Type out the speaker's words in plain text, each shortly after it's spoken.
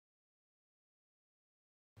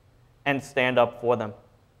and stand up for them.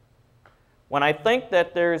 When I think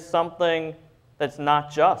that there's something that's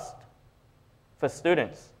not just for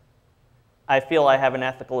students, I feel I have an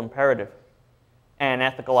ethical imperative and an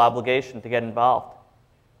ethical obligation to get involved.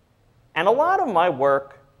 And a lot of my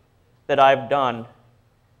work that I've done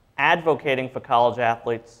advocating for college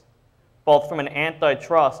athletes, both from an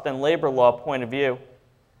antitrust and labor law point of view,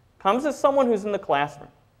 comes as someone who's in the classroom,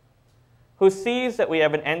 who sees that we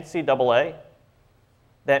have an NCAA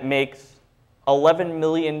that makes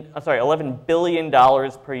 $11 billion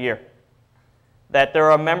per year, that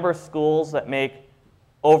there are member schools that make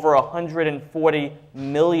over $140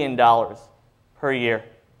 million per year.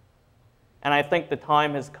 And I think the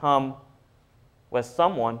time has come where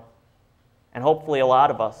someone, and hopefully a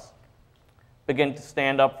lot of us, begin to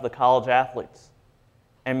stand up for the college athletes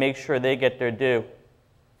and make sure they get their due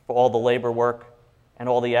for all the labor work and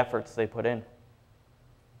all the efforts they put in.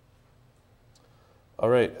 All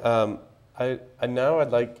right. Now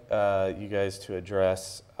I'd like you guys to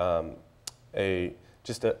address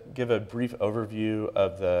give a brief overview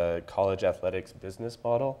of the college athletics business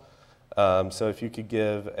model. So if you could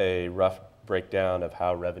give a rough breakdown of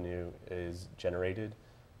how revenue is generated.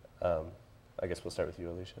 I guess we'll start with you,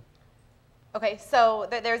 Alicia. Okay, so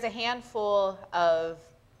there's a handful of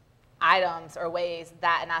items or ways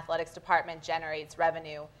that an athletics department generates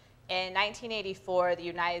revenue. In 1984, the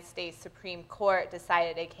United States Supreme Court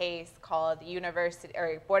decided a case called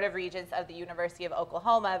the Board of Regents of the University of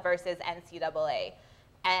Oklahoma versus NCAA.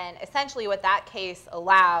 And essentially what that case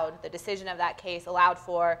allowed, the decision of that case allowed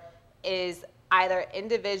for, is either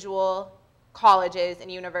individual colleges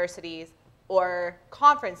and universities or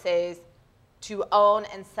conferences to own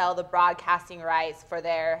and sell the broadcasting rights for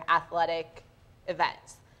their athletic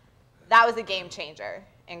events. That was a game changer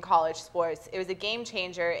in college sports. It was a game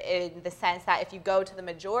changer in the sense that if you go to the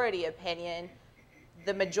majority opinion,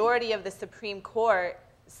 the majority of the Supreme Court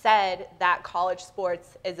said that college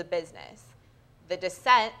sports is a business. The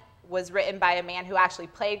dissent was written by a man who actually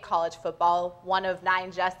played college football, one of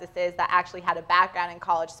 9 justices that actually had a background in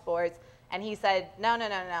college sports, and he said,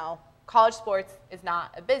 no, college sports is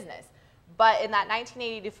not a business. But in that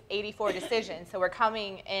 1984 decision, so we're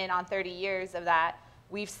coming in on 30 years of that,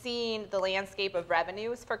 we've seen the landscape of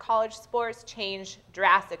revenues for college sports change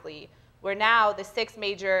drastically. Where now the 6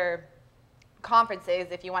 major conferences,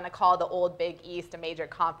 if you want to call the old Big East a major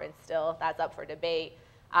conference still, that's up for debate,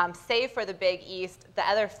 save for the Big East, the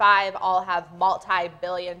other 5 all have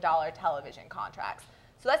multi-billion-dollar television contracts.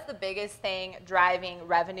 So that's the biggest thing driving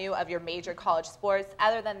revenue of your major college sports.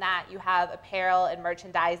 Other than that, you have apparel and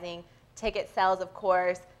merchandising, ticket sales, of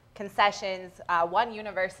course, concessions. One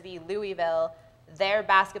university, Louisville, their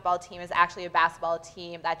basketball team is actually a basketball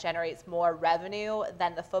team that generates more revenue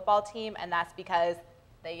than the football team, and that's because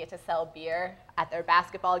they get to sell beer at their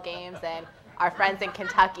basketball games, and our friends in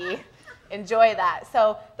Kentucky enjoy that.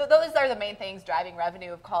 So those are the main things driving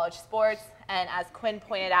revenue of college sports. And as Quinn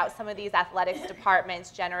pointed out, some of these athletics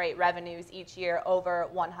departments generate revenues each year over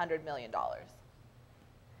 $100 million.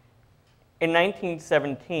 In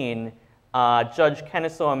 1917, Judge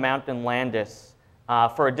Kennesaw Mountain Landis,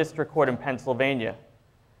 for a district court in Pennsylvania,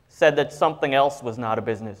 said that something else was not a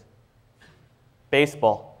business: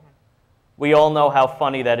 baseball. We all know how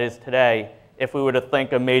funny that is today if we were to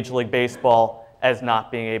think of Major League Baseball as not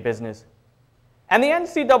being a business. And the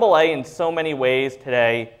NCAA, in so many ways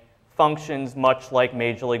today, functions much like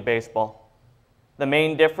Major League Baseball. The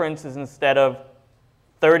main difference is instead of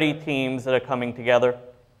 30 teams that are coming together,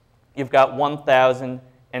 you've got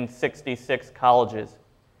 1,066 colleges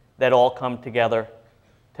that all come together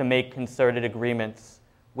to make concerted agreements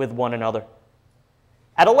with one another.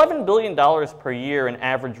 At $11 billion per year in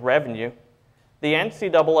average revenue, the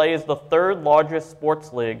NCAA is the 3rd largest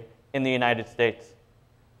sports league in the United States,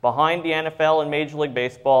 behind the NFL and Major League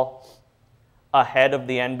Baseball, ahead of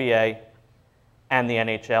the NBA and the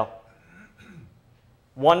NHL.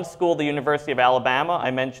 One school, the University of Alabama, I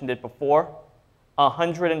mentioned it before,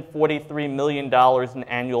 $143 million in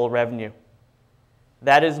annual revenue.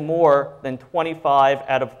 That is more than 25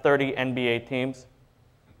 out of 30 NBA teams.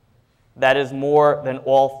 That is more than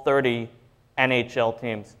all 30 NHL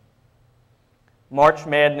teams. March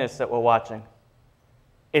Madness that we're watching,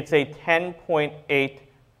 it's a $10.8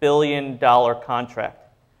 billion contract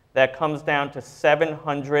that comes down to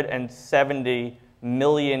 $770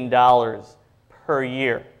 million per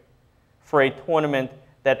year for a tournament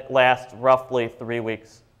that lasts roughly 3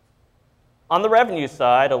 weeks. On the revenue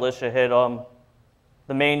side, Alicia hit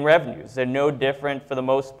the main revenues. They're no different for the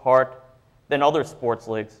most part than other sports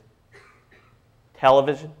leagues.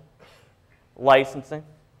 Television, licensing,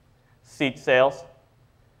 seat sales.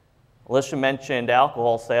 Alicia mentioned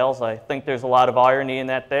alcohol sales. I think there's a lot of irony in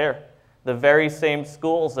that there. The very same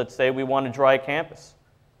schools that say we want a dry campus.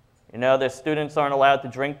 You know, their students aren't allowed to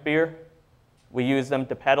drink beer. We use them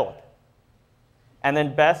to peddle it. And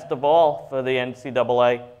then best of all for the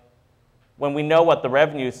NCAA, when we know what the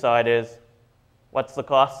revenue side is, what's the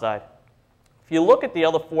cost side? If you look at the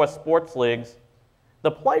other 4 sports leagues,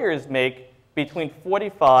 the players make between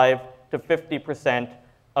 45 to 50%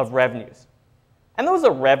 of revenues. And those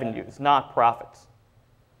are revenues, not profits.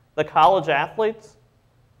 The college athletes,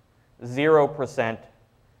 0%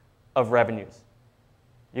 of revenues.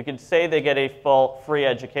 You could say they get a full free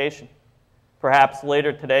education. Perhaps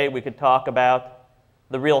later today we could talk about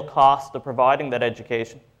the real cost of providing that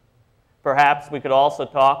education. Perhaps we could also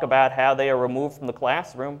talk about how they are removed from the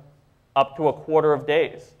classroom up to a quarter of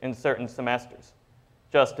days in certain semesters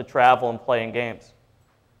just to travel and play in games.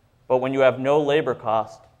 But when you have no labor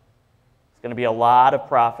cost, it's going to be a lot of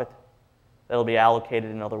profit that will be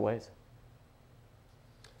allocated in other ways.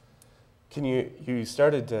 Can you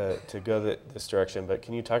started to go this direction, but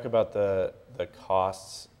can you talk about the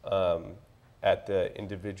costs at the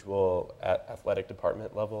individual athletic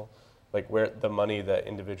department level? Like where the money that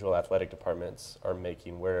individual athletic departments are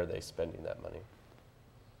making, where are they spending that money?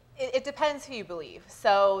 It depends who you believe.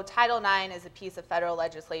 So Title IX is a piece of federal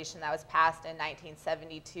legislation that was passed in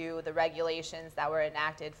 1972. The regulations that were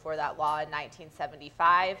enacted for that law in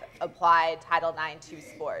 1975 applied Title IX to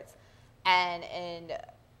sports. And in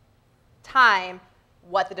time,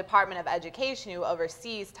 what the Department of Education, who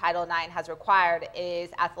oversees Title IX, has required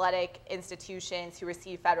is athletic institutions who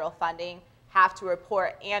receive federal funding have to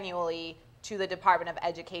report annually to the Department of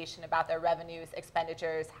Education about their revenues,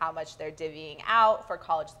 expenditures, how much they're divvying out for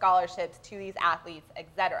college scholarships to these athletes,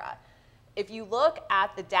 etc. If you look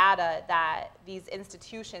at the data that these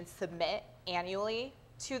institutions submit annually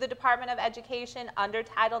to the Department of Education under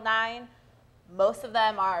Title IX, most of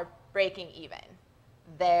them are breaking even.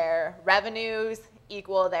 Their revenues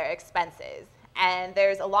equal their expenses. And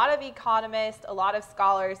there's a lot of economists, a lot of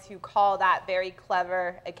scholars who call that very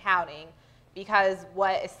clever accounting, because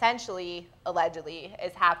what essentially, allegedly,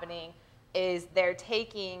 is happening is they're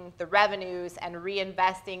taking the revenues and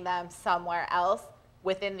reinvesting them somewhere else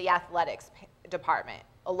within the athletics department.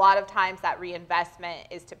 A lot of times that reinvestment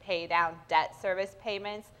is to pay down debt service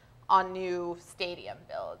payments on new stadium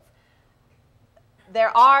builds.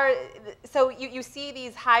 So you see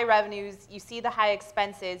these high revenues, you see the high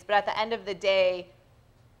expenses, but at the end of the day,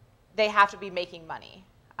 they have to be making money.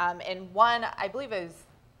 And one, I believe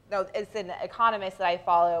it's an economist that I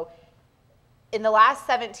follow. In the last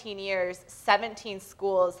 17 years, 17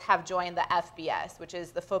 schools have joined the FBS, which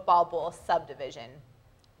is the Football Bowl subdivision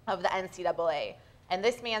of the NCAA. And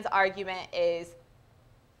this man's argument is,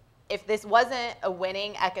 if this wasn't a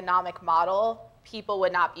winning economic model, people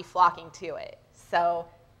would not be flocking to it. So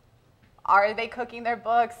are they cooking their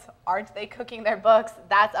books? Aren't they cooking their books?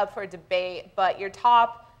 That's up for debate. But your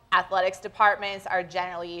top athletics departments are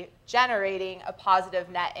generally generating a positive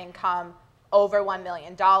net income over $1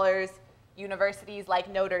 million. Universities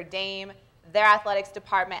like Notre Dame, their athletics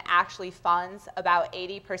department actually funds about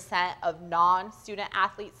 80% of non-student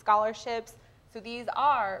athlete scholarships. So these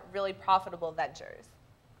are really profitable ventures.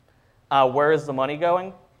 Where is the money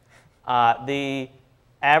going? The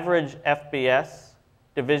average FBS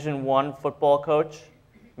Division I football coach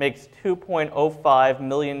makes $2.05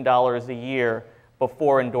 million a year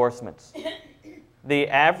before endorsements. The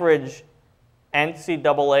average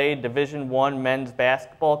NCAA Division I men's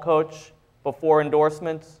basketball coach before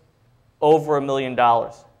endorsements, over $1 million.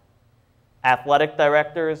 Athletic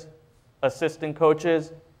directors, assistant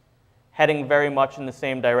coaches, heading very much in the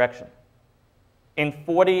same direction. In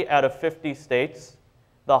 40 out of 50 states,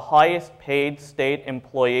 the highest paid state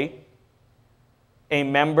employee, a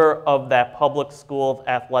member of that public school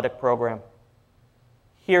athletic program.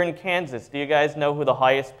 Here in Kansas, do you guys know who the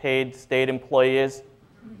highest paid state employee is?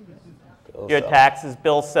 Your taxes,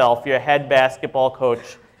 Bill Self, your head basketball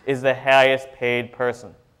coach, is the highest paid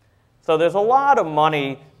person. So there's a lot of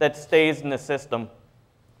money that stays in the system.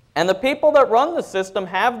 And the people that run the system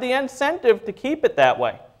have the incentive to keep it that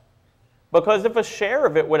way. Because if a share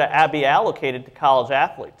of it were to be allocated to college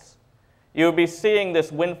athletes, you would be seeing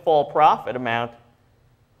this windfall profit amount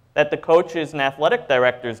that the coaches and athletic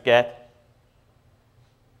directors get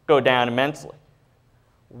go down immensely.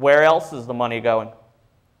 Where else is the money going?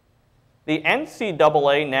 The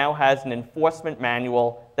NCAA now has an enforcement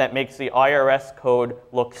manual that makes the IRS code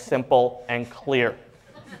look simple and clear.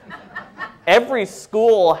 Every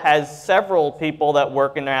school has several people that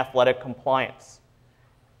work in athletic compliance.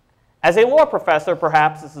 As a law professor,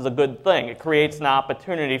 perhaps this is a good thing. It creates an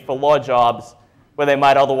opportunity for law jobs where they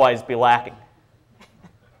might otherwise be lacking.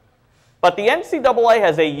 But the NCAA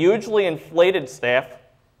has a hugely inflated staff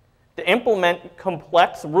to implement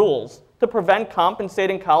complex rules to prevent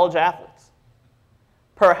compensating college athletes.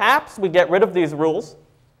 Perhaps we get rid of these rules,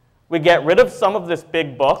 we get rid of some of this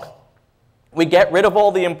big book, we get rid of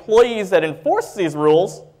all the employees that enforce these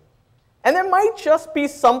rules, and there might just be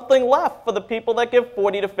something left for the people that give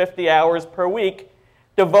 40 to 50 hours per week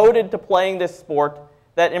devoted to playing this sport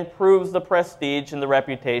that improves the prestige and the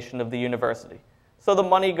reputation of the university. So the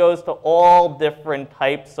money goes to all different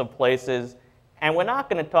types of places, and we're not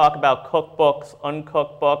going to talk about cookbooks,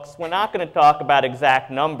 uncooked books. We're not going to talk about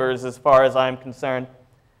exact numbers as far as I'm concerned.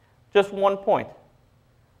 Just one point.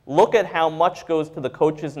 Look at how much goes to the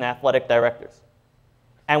coaches and athletic directors.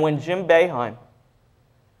 And when Jim Boeheim,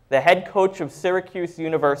 the head coach of Syracuse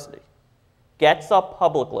University, gets up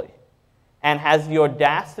publicly and has the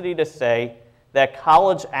audacity to say that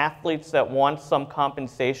college athletes that want some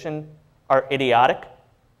compensation are idiotic,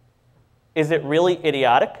 is it really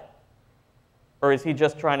idiotic? Or is he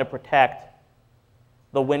just trying to protect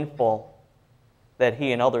the windfall that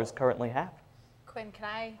he and others currently have? Quinn, can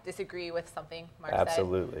I disagree with something Marc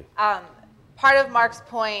Absolutely. said? Part of Marc's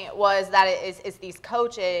point was that it's these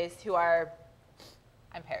coaches who are,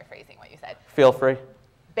 I'm paraphrasing what you said. Feel free.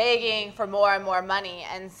 Begging for more and more money.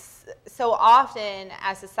 And so often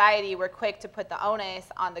as society, we're quick to put the onus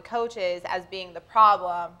on the coaches as being the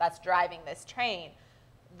problem that's driving this train.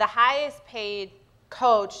 The highest paid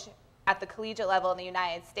coach at the collegiate level in the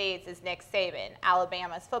United States is Nick Saban,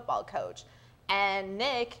 Alabama's football coach. And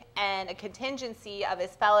Nick and a contingency of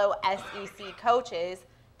his fellow SEC coaches,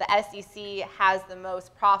 the SEC has the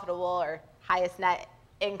most profitable or highest net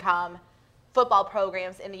income football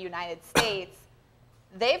programs in the United States.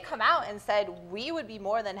 They've come out and said, we would be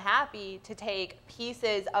more than happy to take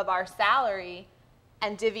pieces of our salary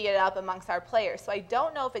and divvy it up amongst our players. So I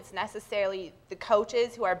don't know if it's necessarily the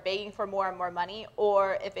coaches who are begging for more and more money,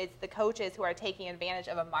 or if it's the coaches who are taking advantage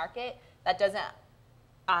of a market that doesn't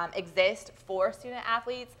exist for student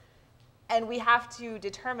athletes. And we have to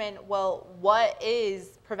determine, well, what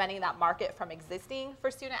is preventing that market from existing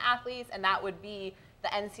for student athletes? And that would be the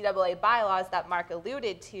NCAA bylaws that Marc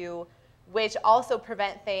alluded to, which also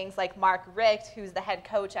prevent things like Mark Richt, who's the head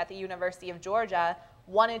coach at the University of Georgia,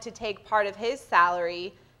 wanted to take part of his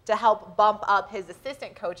salary to help bump up his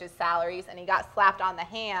assistant coaches' salaries, and he got slapped on the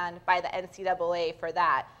hand by the NCAA for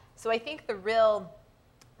that. So I think the real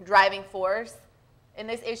driving force in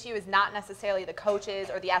this issue is not necessarily the coaches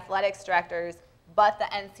or the athletics directors, but the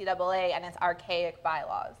NCAA and its archaic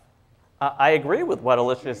bylaws. I agree with what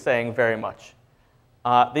Alicia is saying very much.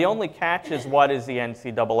 The only catch is, what is the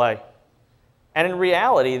NCAA? And in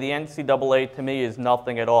reality, the NCAA to me is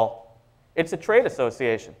nothing at all. It's a trade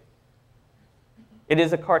association. It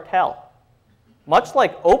is a cartel. Much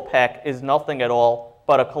like OPEC is nothing at all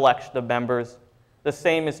but a collection of members, the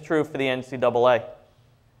same is true for the NCAA.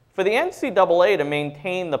 For the NCAA to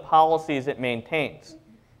maintain the policies it maintains,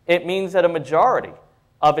 it means that a majority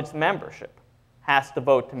of its membership has to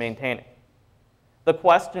vote to maintain it. The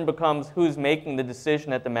question becomes, who's making the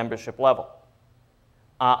decision at the membership level?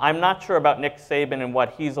 I'm not sure about Nick Saban and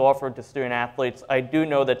what he's offered to student athletes. I do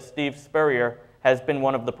know that Steve Spurrier has been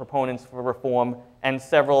one of the proponents for reform, and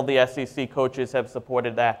several of the SEC coaches have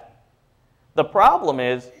supported that. The problem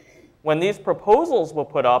is, when these proposals were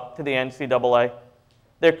put up to the NCAA,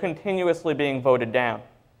 they're continuously being voted down.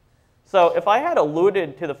 So if I had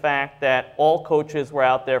alluded to the fact that all coaches were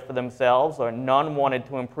out there for themselves, or none wanted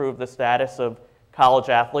to improve the status of college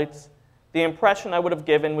athletes, the impression I would have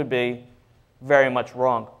given would be very much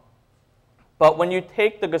wrong. But when you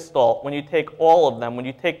take the gestalt, when you take all of them, when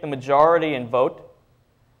you take the majority and vote,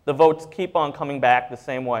 the votes keep on coming back the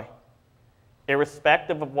same way.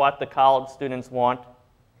 Irrespective of what the college students want,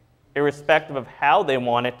 irrespective of how they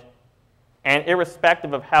want it, and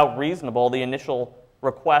irrespective of how reasonable the initial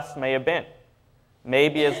requests may have been.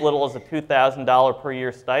 Maybe as little as a $2,000 per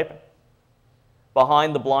year stipend.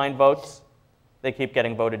 Behind the blind votes, they keep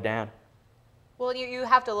getting voted down. Well, you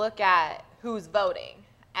have to look at who's voting.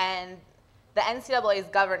 And the NCAA's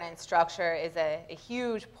governance structure is a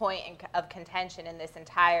huge point of contention in this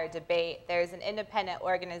entire debate. There's an independent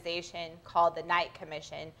organization called the Knight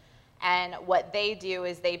Commission. And what they do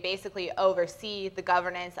is they basically oversee the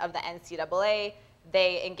governance of the NCAA.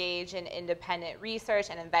 They engage in independent research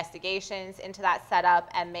and investigations into that setup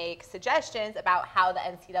and make suggestions about how the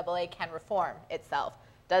NCAA can reform itself.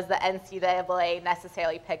 Does the NCAA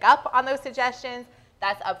necessarily pick up on those suggestions?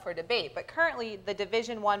 That's up for debate. But currently, the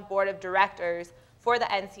Division I Board of Directors for the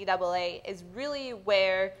NCAA is really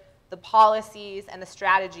where the policies and the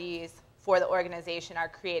strategies for the organization are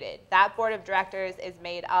created. That board of directors is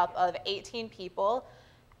made up of 18 people.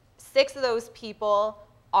 6 of those people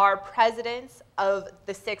are presidents of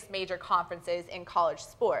the 6 major conferences in college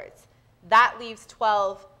sports. That leaves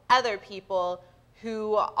 12 other people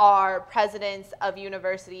who are presidents of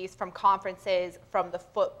universities from conferences from the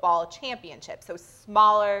football championship. So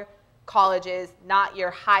smaller colleges, not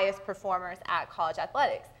your highest performers at college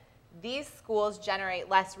athletics. These schools generate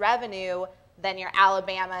less revenue than your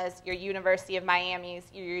Alabamas, your University of Miamis,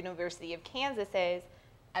 your University of Kansases.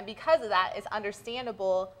 And because of that, it's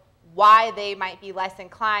understandable why they might be less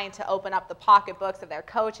inclined to open up the pocketbooks of their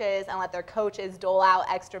coaches and let their coaches dole out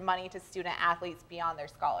extra money to student athletes beyond their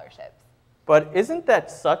scholarships. But isn't that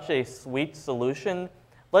such a sweet solution?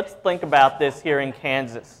 Let's think about this here in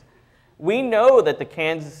Kansas. We know that the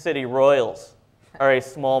Kansas City Royals are a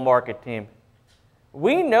small market team.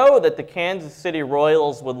 We know that the Kansas City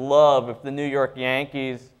Royals would love if the New York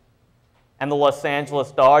Yankees and the Los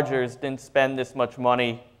Angeles Dodgers didn't spend this much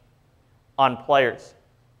money on players.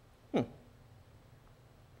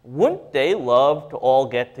 Wouldn't they love to all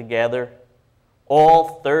get together,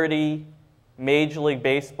 all 30 Major League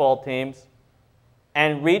Baseball teams,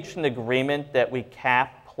 and reach an agreement that we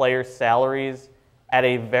cap player salaries at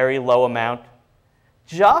a very low amount?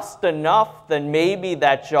 Just enough that maybe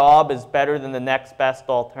that job is better than the next best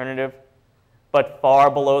alternative, but far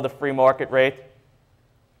below the free market rate?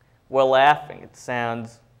 We're laughing. It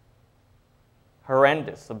sounds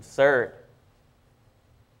horrendous, absurd.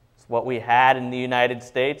 It's what we had in the United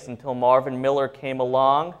States until Marvin Miller came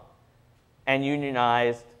along and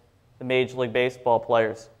unionized the Major League Baseball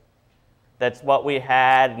players. That's what we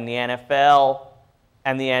had in the NFL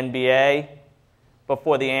and the NBA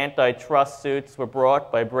before the antitrust suits were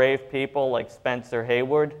brought by brave people like Spencer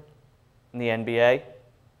Hayward in the NBA,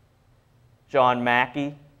 John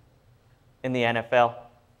Mackey in the NFL.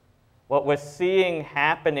 What we're seeing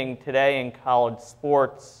happening today in college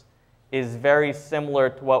sports is very similar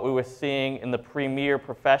to what we were seeing in the premier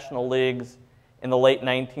professional leagues in the late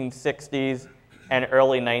 1960s and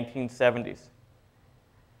early 1970s.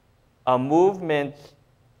 A movement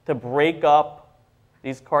to break up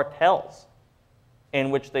these cartels in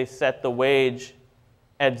which they set the wage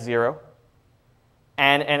at zero,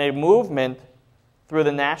 and a movement through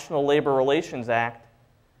the National Labor Relations Act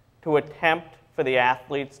to attempt for the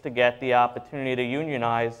athletes to get the opportunity to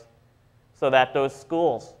unionize so that those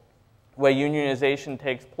schools where unionization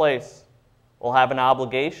takes place will have an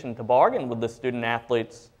obligation to bargain with the student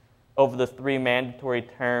athletes over the 3 mandatory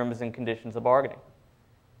terms and conditions of bargaining: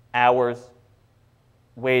 hours,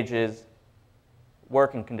 wages,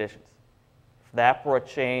 working conditions. If that brought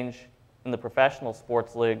change in the professional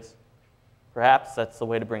sports leagues, perhaps that's the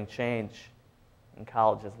way to bring change in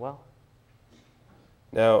college as well.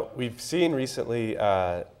 Now, we've seen recently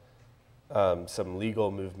some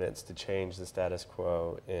legal movements to change the status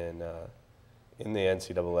quo in the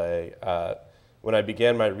NCAA. When I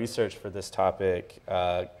began my research for this topic,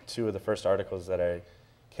 2 of the first articles that I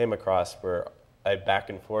came across were a back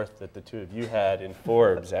and forth that the 2 of you had in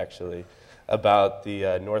Forbes, actually, about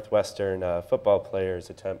the Northwestern football players'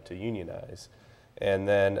 attempt to unionize. And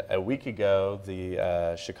then a week ago,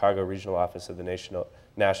 the Chicago Regional Office of the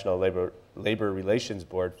National Labor Relations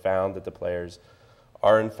Board found that the players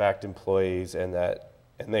are in fact employees and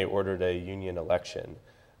they ordered a union election.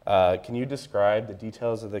 Can you describe the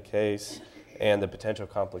details of the case and the potential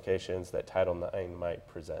complications that Title IX might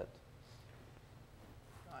present?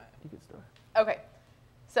 You can start. Okay,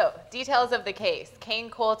 so details of the case. Kane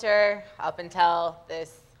Coulter, up until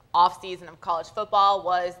this offseason of college football,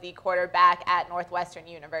 was the quarterback at Northwestern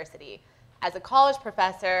University. As a college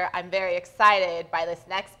professor, I'm very excited by this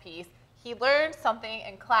next piece. He learned something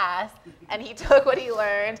in class, and he took what he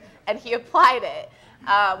learned and he applied it.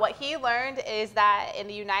 What he learned is that in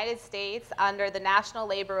the United States, under the National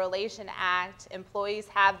Labor Relations Act, employees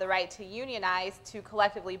have the right to unionize to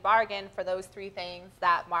collectively bargain for those 3 things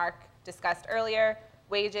that Mark discussed earlier: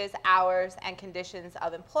 wages, hours, and conditions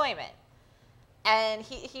of employment. And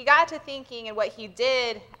he got to thinking, and what he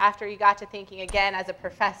did after he got to thinking, again, as a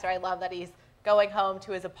professor, I love that he's going home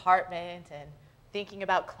to his apartment and thinking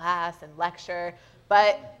about class and lecture.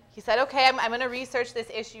 But he said, okay, I'm going to research this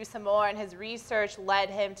issue some more, and his research led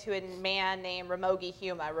him to a man named Ramogi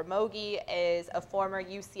Huma. Ramogi is a former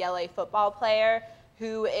UCLA football player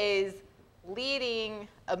who is leading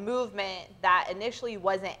a movement that initially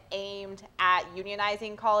wasn't aimed at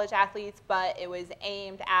unionizing college athletes, but it was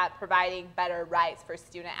aimed at providing better rights for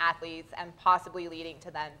student athletes and possibly leading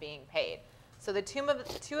to them being paid. So the 2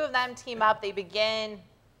 of them team up. They begin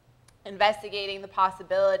investigating the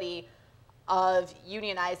possibility of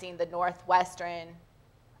unionizing the Northwestern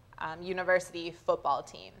University football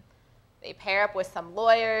team. They pair up with some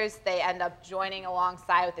lawyers. They end up joining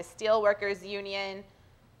alongside with the Steelworkers Union.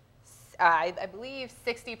 I believe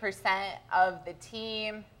 60% of the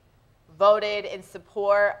team voted in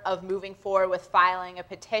support of moving forward with filing a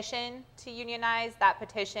petition to unionize. That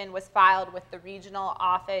petition was filed with the regional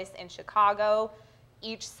office in Chicago.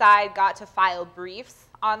 Each side got to file briefs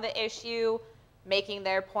on the issue, making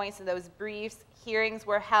their points in those briefs. Hearings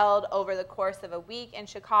were held over the course of a week in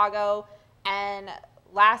Chicago, and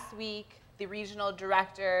last week the regional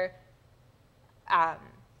director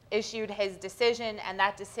issued his decision, and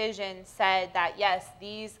that decision said that yes,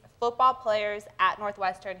 these football players at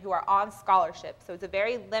Northwestern who are on scholarship, so it's a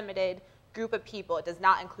very limited group of people. It does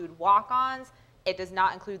not include walk-ons, it does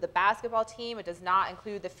not include the basketball team, it does not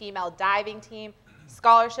include the female diving team.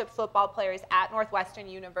 Scholarship football players at Northwestern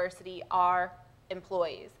University are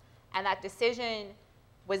employees. And that decision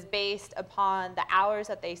was based upon the hours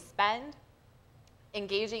that they spend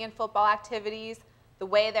engaging in football activities, the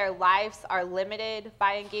way their lives are limited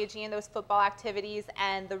by engaging in those football activities,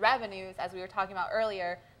 and the revenues, as we were talking about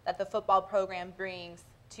earlier, that the football program brings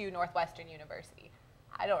to Northwestern University.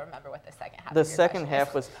 I don't remember what the second half The of your second question half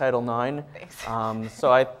is. was Title IX. Thanks.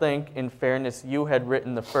 So I think, in fairness, you had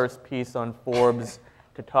written the first piece on Forbes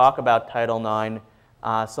to talk about Title IX,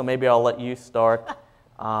 so maybe I'll let you start.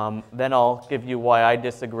 Then I'll give you why I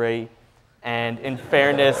disagree. And in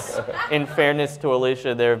fairness to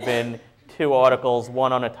Alicia, there have been 2 articles,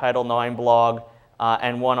 one on a Title IX blog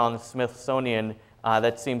and one on the Smithsonian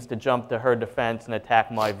that seems to jump to her defense and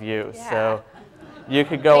attack my views. Yeah. So you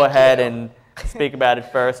could go ahead and speak about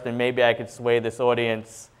it first, and maybe I could sway this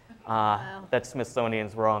audience that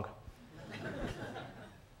Smithsonian's wrong.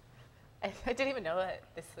 I didn't even know that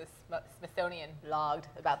this was Smithsonian blogged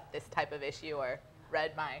about this type of issue or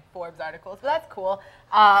read my Forbes articles, but that's cool.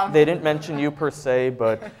 They didn't mention you per se,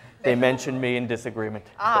 but they mentioned me in disagreement.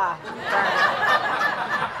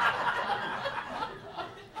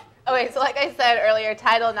 Okay, so like I said earlier,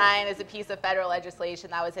 Title IX is a piece of federal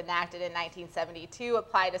legislation that was enacted in 1972,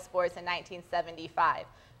 applied to sports in 1975.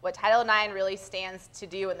 What Title IX really stands to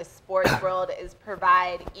do in the sports world is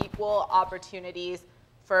provide equal opportunities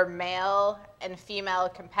for male and female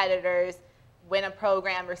competitors when a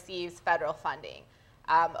program receives federal funding.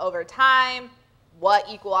 Over time, what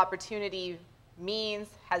equal opportunity means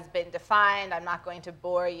has been defined. I'm not going to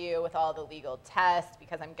bore you with all the legal tests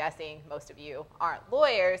because I'm guessing most of you aren't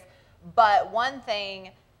lawyers. But one thing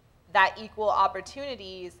that equal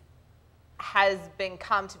opportunities has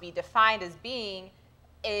come to be defined as being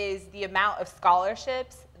is the amount of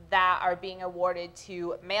scholarships that are being awarded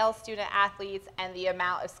to male student athletes and the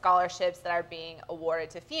amount of scholarships that are being awarded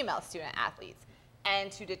to female student athletes.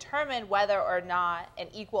 And to determine whether or not an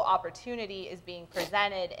equal opportunity is being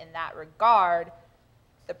presented in that regard,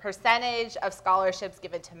 the percentage of scholarships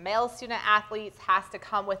given to male student athletes has to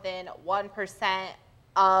come within 1%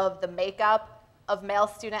 of the makeup of male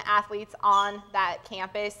student athletes on that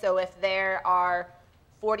campus. So if there are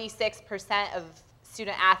 46% of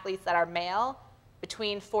student athletes that are male,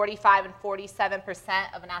 between 45 and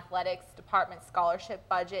 47% of an athletics department scholarship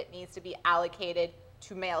budget needs to be allocated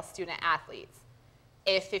to male student athletes.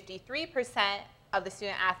 If 53% of the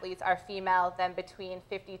student athletes are female, then between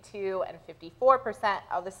 52 and 54%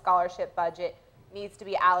 of the scholarship budget needs to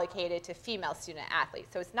be allocated to female student athletes.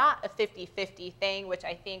 So it's not a 50-50 thing, which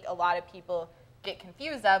I think a lot of people get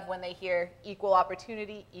confused of when they hear equal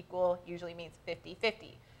opportunity. Equal usually means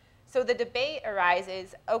 50-50. So the debate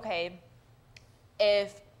arises, okay,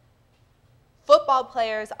 if football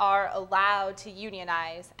players are allowed to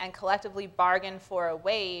unionize and collectively bargain for a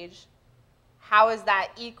wage, how is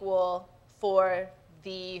that equal for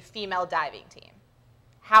the female diving team?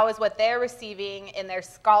 How is what they're receiving in their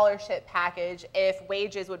scholarship package, if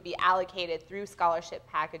wages would be allocated through scholarship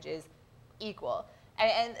packages, equal?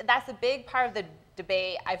 And that's a big part of the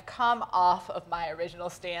debate. I've come off of my original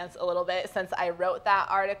stance a little bit since I wrote that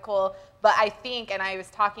article, but I think, and I was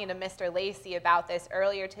talking to Mr. Lacey about this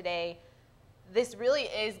earlier today, this really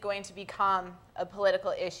is going to become a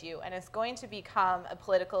political issue, and it's going to become a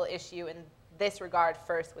political issue in this regard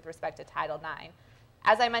first with respect to Title IX.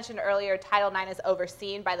 As I mentioned earlier, Title IX is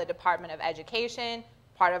overseen by the Department of Education,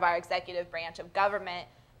 part of our executive branch of government,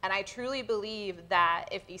 and I truly believe that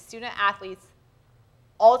if these student athletes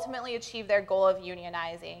ultimately achieve their goal of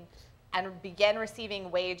unionizing and begin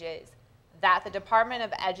receiving wages, that the Department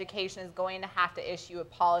of Education is going to have to issue a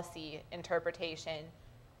policy interpretation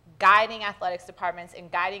guiding athletics departments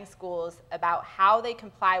and guiding schools about how they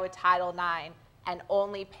comply with Title IX and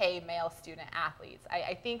only pay male student athletes.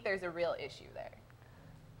 I think there's a real issue there.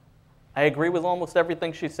 I agree with almost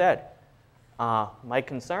everything she said. My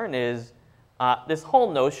concern is this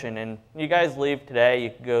whole notion, and you guys leave today, you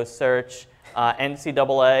can go search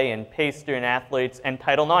NCAA and pay student athletes and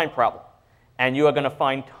Title IX problem. And you are going to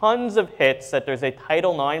find tons of hits that there's a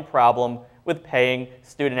Title IX problem with paying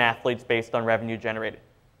student athletes based on revenue generated.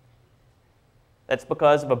 That's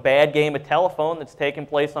because of a bad game of telephone that's taken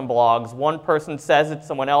place on blogs. One person says it,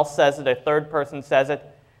 someone else says it, a third person says it.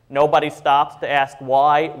 Nobody stops to ask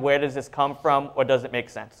why, where does this come from, or does it make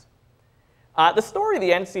sense? The story the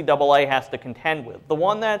NCAA has to contend with, the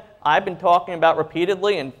one that I've been talking about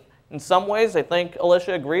repeatedly, and in some ways I think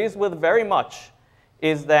Alicia agrees with very much,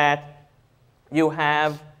 is that you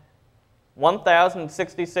have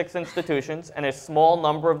 1,066 institutions, and a small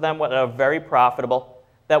number of them that are very profitable,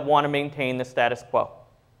 that want to maintain the status quo.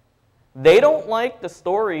 They don't like the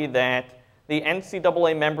story that the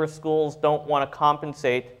NCAA member schools don't want to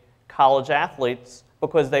compensate college athletes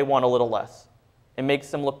because they want a little less. It makes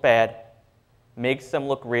them look bad, makes them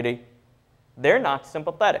look greedy. They're not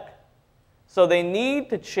sympathetic. So they need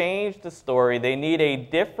to change the story. They need a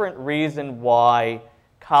different reason why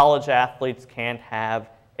college athletes can't have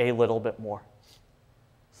a little bit more.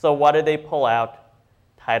 So what did they pull out?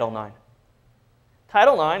 Title IX.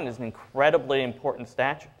 Title IX is an incredibly important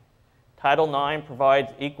statute. Title IX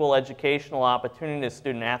provides equal educational opportunity to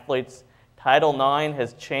student athletes. Title IX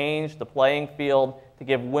has changed the playing field to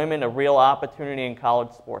give women a real opportunity in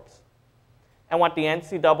college sports. And what the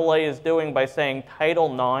NCAA is doing by saying Title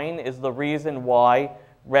IX is the reason why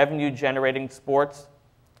revenue-generating sports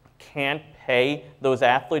can't pay those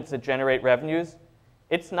athletes that generate revenues,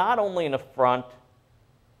 it's not only an affront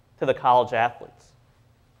to the college athletes.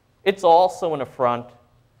 It's also an affront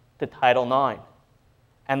to Title IX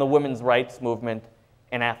and the women's rights movement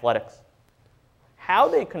in athletics. How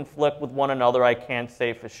they conflict with one another, I can't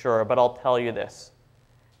say for sure, but I'll tell you this.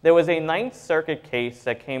 There was a Ninth Circuit case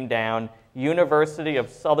that came down, University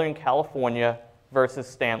of Southern California versus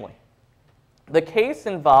Stanley. The case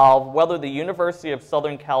involved whether the University of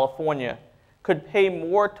Southern California could pay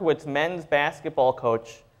more to its men's basketball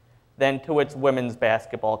coach than to its women's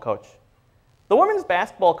basketball coach. The women's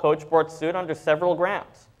basketball coach brought suit under several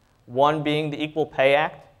grounds, one being the Equal Pay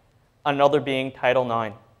Act, another being Title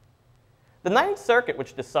IX. The Ninth Circuit,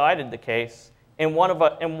 which decided the case in one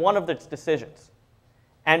of its decisions,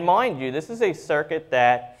 and mind you, this is a circuit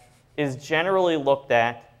that is generally looked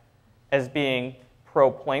at as being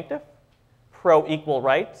pro-plaintiff, pro-equal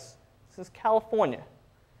rights. This is California.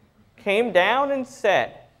 Came down and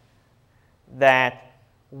said that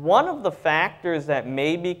one of the factors that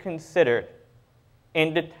may be considered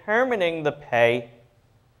in determining the pay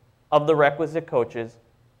of the requisite coaches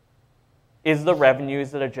is the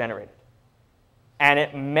revenues that are generated. And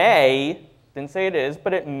it may, didn't say it is,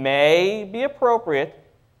 but it may be appropriate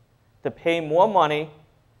to pay more money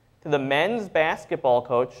to the men's basketball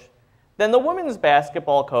coach than the women's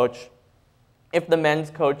basketball coach if the men's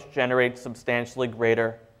coach generates substantially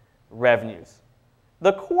greater revenues.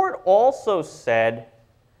 The court also said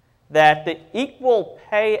that the Equal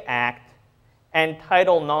Pay Act and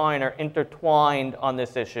Title IX are intertwined on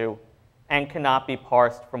this issue and cannot be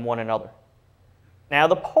parsed from one another. Now,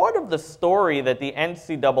 the part of the story that the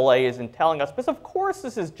NCAA isn't telling us, because of course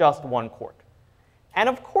this is just one court, and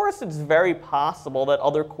of course it's very possible that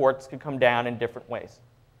other courts could come down in different ways.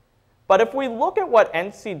 But if we look at what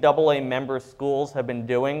NCAA member schools have been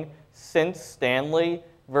doing since Stanley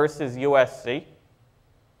versus USC,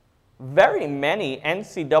 very many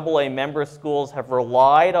NCAA member schools have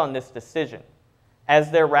relied on this decision as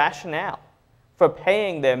their rationale for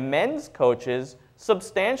paying their men's coaches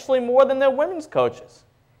substantially more than their women's coaches.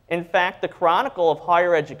 In fact, the Chronicle of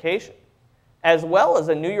Higher Education, as well as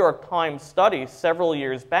a New York Times study several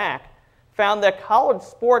years back, found that college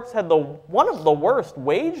sports had one of the worst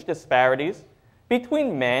wage disparities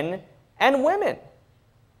between men and women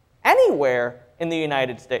anywhere in the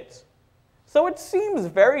United States. So it seems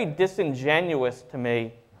very disingenuous to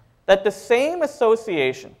me that the same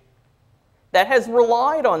association that has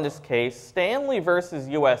relied on this case, Stanley versus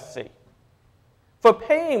USC,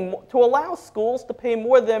 to allow schools to pay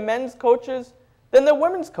more their men's coaches than their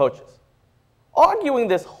women's coaches, arguing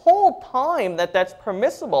this whole time that that's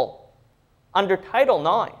permissible under Title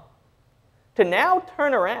IX, to now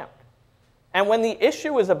turn around. And when the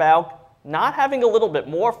issue is about not having a little bit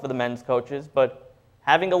more for the men's coaches, but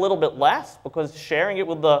having a little bit less because sharing it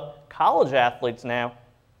with the college athletes now,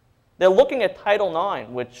 they're looking at Title IX,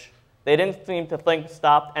 which they didn't seem to think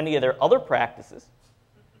stopped any of their other practices.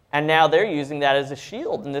 And now they're using that as a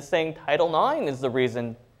shield, and they're saying Title IX is the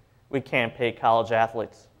reason we can't pay college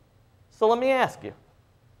athletes. So let me ask you,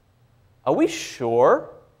 are we sure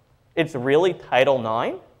it's really Title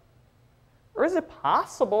IX? Or is it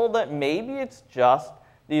possible that maybe it's just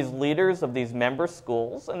these leaders of these member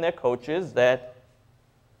schools and their coaches that,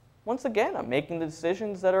 once again, are making the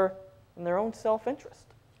decisions that are in their own self-interest?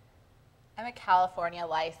 I'm a California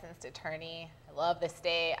licensed attorney. I love the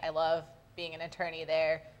state. I love being an attorney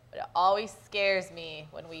there. But it always scares me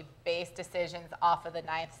when we base decisions off of the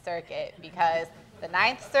Ninth Circuit, because the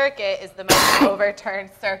Ninth Circuit is the most overturned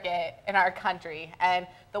circuit in our country. And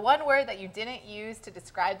the one word that you didn't use to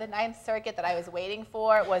describe the Ninth Circuit that I was waiting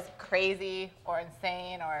for was crazy or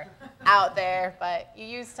insane or out there, but you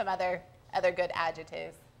used some other good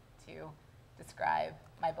adjectives to describe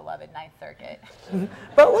my beloved Ninth Circuit.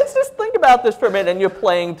 But let's just think about this for a minute, and you're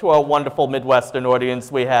playing to our wonderful Midwestern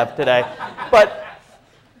audience we have today. But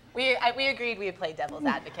we agreed we would play devil's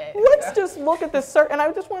advocate. let's just look at this circuit, and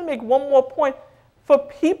I just want to make one more point. For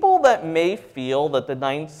people that may feel that the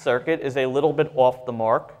Ninth Circuit is a little bit off the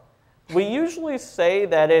mark, we usually say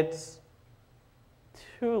that it's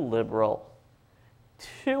too liberal,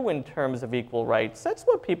 too in terms of equal rights. That's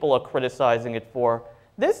what people are criticizing it for.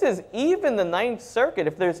 This is even the Ninth Circuit.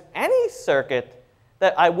 If there's any circuit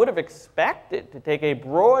that I would have expected to take a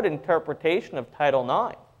broad interpretation of Title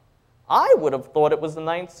IX, I would have thought it was the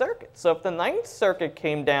Ninth Circuit. So if the Ninth Circuit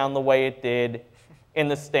came down the way it did in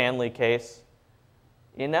the Stanley case,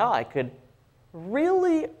 you know, I could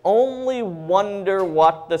really only wonder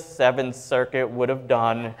what the Seventh Circuit would have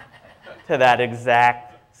done to that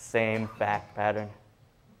exact same fact pattern.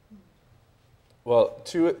 Well,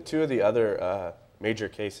 two of the other major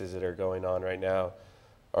cases that are going on right now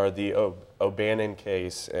are the O'Bannon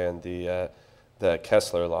case and the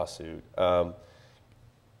Kessler lawsuit.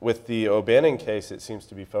 With the O'Bannon case, it seems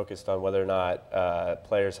to be focused on whether or not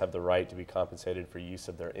players have the right to be compensated for use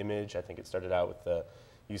of their image. I think it started out with the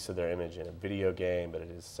use of their image in a video game, but it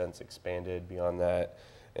has since expanded beyond that.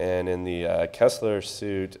 And in the Kessler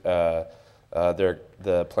suit, the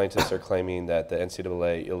plaintiffs are claiming that the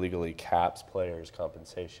NCAA illegally caps players'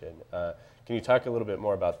 compensation. Can you talk a little bit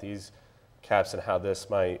more about these caps and how this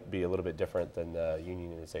might be a little bit different than the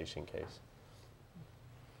unionization case?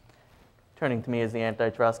 Turning to me as the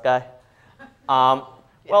antitrust guy. Well,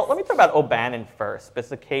 let me talk about O'Bannon first, because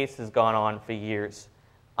the case has gone on for years.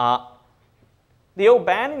 The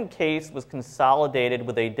O'Bannon case was consolidated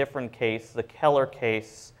with a different case, the Keller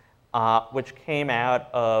case, which came out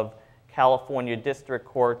of California district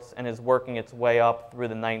courts and is working its way up through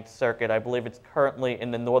the Ninth Circuit. I believe it's currently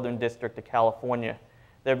in the Northern District of California.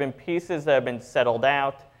 There have been pieces that have been settled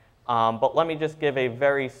out, but let me just give a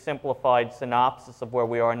very simplified synopsis of where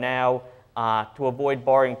we are now to avoid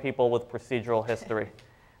boring people with procedural history.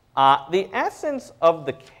 The essence of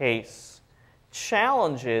the case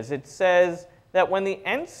challenges, it says that when the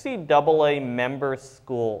NCAA member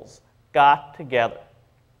schools got together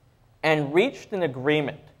and reached an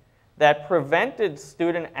agreement that prevented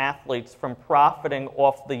student athletes from profiting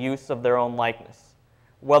off the use of their own likeness,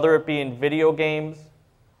 whether it be in video games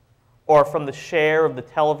or from the share of the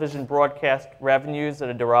television broadcast revenues that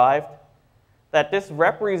are derived, that this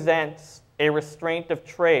represents a restraint of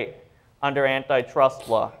trade under antitrust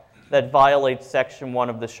law that violates Section 1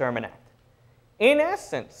 of the Sherman Act. In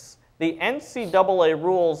essence, the NCAA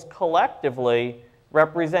rules collectively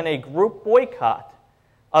represent a group boycott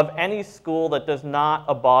of any school that does not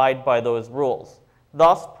abide by those rules,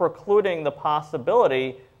 thus precluding the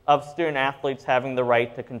possibility of student athletes having the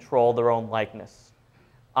right to control their own likeness.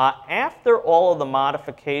 After all of the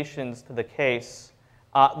modifications to the case,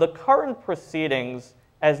 the current proceedings,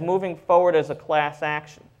 as moving forward as a class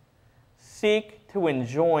action, seek to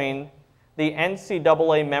enjoin the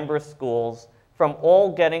NCAA member schools from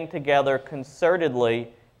all getting together concertedly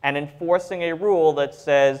and enforcing a rule that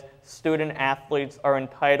says student athletes are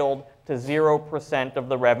entitled to 0% of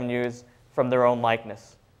the revenues from their own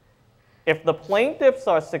likeness. If the plaintiffs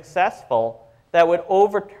are successful, that would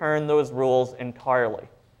overturn those rules entirely.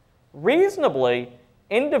 Reasonably,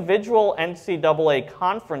 individual NCAA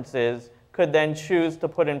conferences could then choose to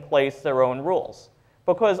put in place their own rules,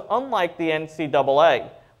 because unlike the NCAA,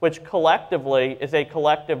 which collectively is a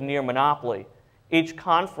collective near monopoly, each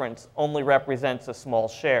conference only represents a small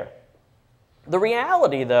share. The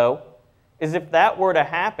reality, though, is if that were to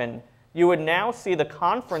happen, you would now see the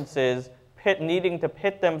conferences needing to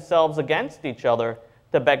pit themselves against each other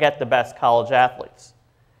to get the best college athletes.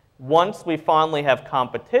 Once we finally have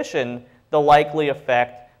competition, the likely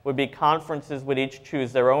effect would be conferences would each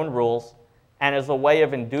choose their own rules, and as a way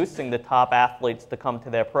of inducing the top athletes to come to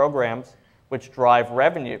their programs, which drive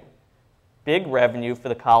revenue, big revenue for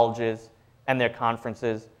the colleges and their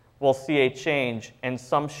conferences, we'll see a change, and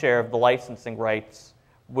some share of the licensing rights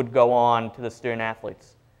would go on to the student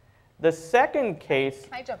athletes. The second case.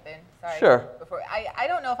 Can I jump in? Sorry. Sure. I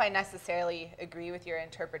don't know if I necessarily agree with your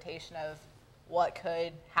interpretation of what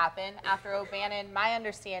could happen after O'Bannon. My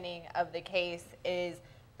understanding of the case is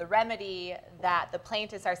the remedy that the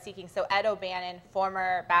plaintiffs are seeking. So Ed O'Bannon,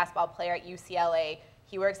 former basketball player at UCLA,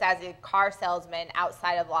 he works as a car salesman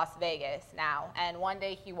outside of Las Vegas now. And one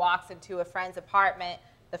day he walks into a friend's apartment.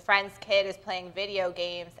 The friend's kid is playing video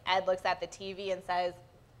games. Ed looks at the TV and says,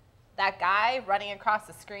 "That guy running across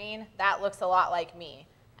the screen, that looks a lot like me."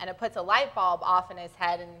 And it puts a light bulb off in his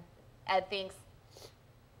head, and Ed thinks,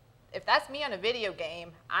 if that's me on a video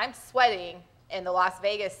game, I'm sweating in the Las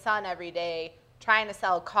Vegas sun every day trying to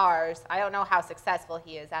sell cars. I don't know how successful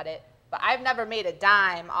he is at it, but I've never made a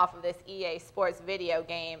dime off of this EA Sports video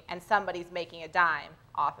game, and somebody's making a dime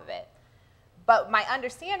off of it. But my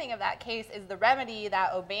understanding of that case is the remedy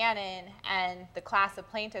that O'Bannon and the class of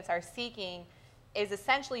plaintiffs are seeking is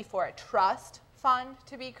essentially for a trust fund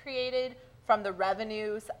to be created from the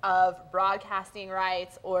revenues of broadcasting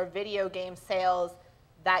rights or video game sales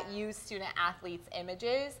that use student athletes'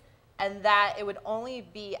 images, and that it would only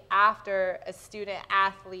be after a student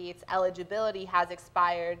athlete's eligibility has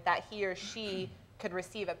expired that he or she could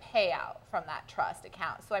receive a payout from that trust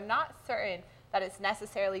account. So I'm not certain that it's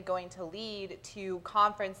necessarily going to lead to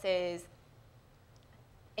conferences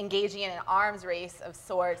engaging in an arms race of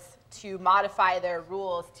sorts to modify their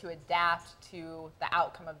rules to adapt to the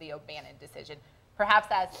outcome of the O'Bannon decision. Perhaps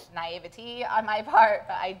that's naivety on my part,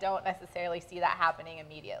 but I don't necessarily see that happening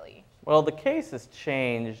immediately. Well, the case has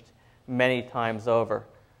changed many times over.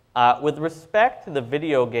 With respect to the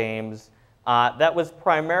video games, that was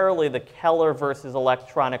primarily the Keller versus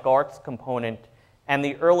Electronic Arts component and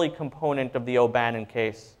the early component of the O'Bannon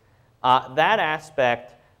case. That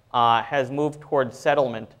aspect has moved towards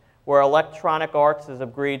settlement, where Electronic Arts has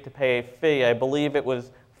agreed to pay a fee. I believe it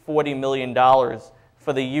was $40 million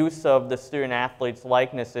for the use of the student athletes'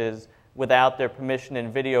 likenesses without their permission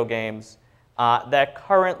in video games. That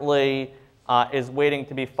currently is waiting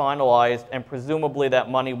to be finalized, and presumably that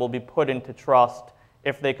money will be put into trust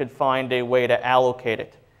if they could find a way to allocate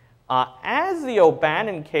it. As the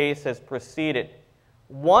O'Bannon case has proceeded,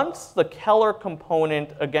 once the Keller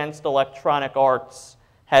component against Electronic Arts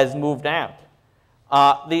has moved out,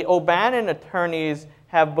 the O'Bannon attorneys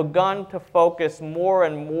have begun to focus more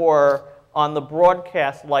and more on the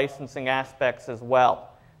broadcast licensing aspects as well.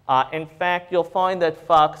 In fact, you'll find that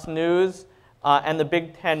Fox News and the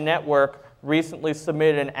Big Ten Network recently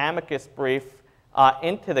submitted an amicus brief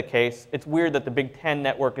into the case. It's weird that the Big Ten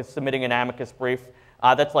Network is submitting an amicus brief.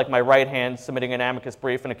 That's like my right hand submitting an amicus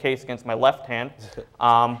brief in a case against my left hand.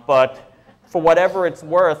 But for whatever it's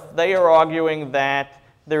worth, they are arguing that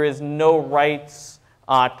there is no rights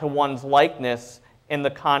to one's likeness in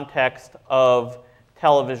the context of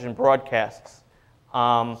television broadcasts.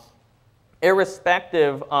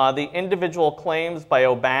 Irrespective, the individual claims by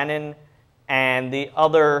O'Bannon and the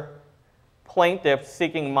other plaintiffs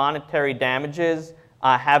seeking monetary damages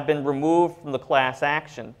have been removed from the class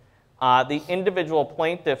action. The individual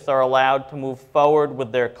plaintiffs are allowed to move forward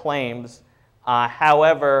with their claims.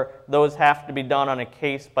 However, those have to be done on a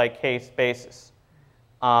case-by-case basis.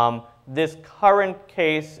 This current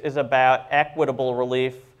case is about equitable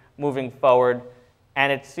relief moving forward,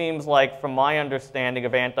 and it seems like, from my understanding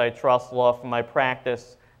of antitrust law, from my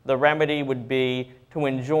practice, the remedy would be to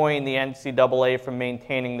enjoin the NCAA from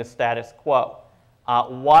maintaining the status quo.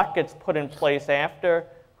 What gets put in place after,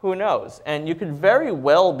 who knows? And you could very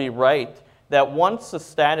well be right that once the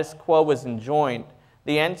status quo is enjoined,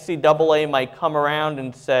 the NCAA might come around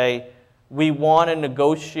and say, we want to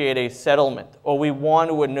negotiate a settlement, or we want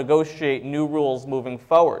to negotiate new rules moving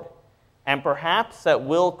forward. And perhaps that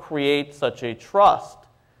will create such a trust,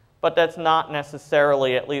 but that's not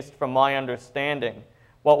necessarily, at least from my understanding,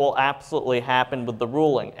 what will absolutely happen with the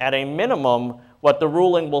ruling. At a minimum, what the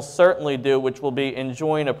ruling will certainly do, which will be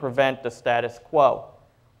enjoin or prevent the status quo.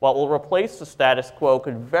 What will replace the status quo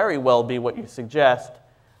could very well be what you suggest.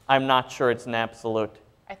 I'm not sure it's an absolute.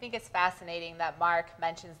 I think it's fascinating that Marc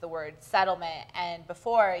mentions the word settlement, and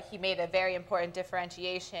before he made a very important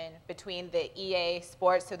differentiation between the EA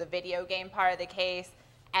Sports, or the video game part of the case,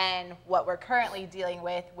 and what we're currently dealing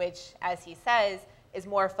with, which, as he says, is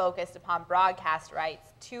more focused upon broadcast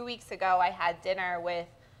rights. 2 weeks ago, I had dinner with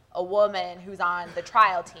a woman who's on the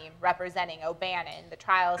trial team representing O'Bannon. The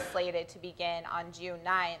trial is slated to begin on June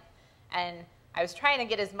 9th, and I was trying to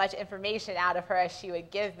get as much information out of her as she would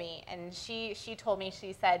give me, and she told me,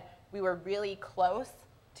 she said, we were really close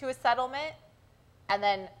to a settlement, and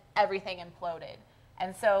then everything imploded.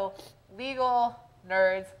 And so legal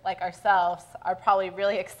nerds like ourselves are probably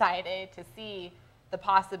really excited to see the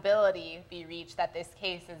possibility be reached that this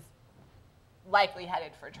case is likely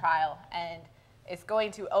headed for trial, and it's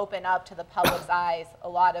going to open up to the public's eyes a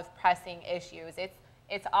lot of pressing issues.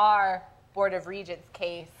 It's our Board of Regents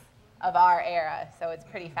case of our era, so it's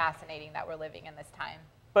pretty fascinating that we're living in this time.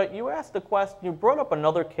 But you asked the question, you brought up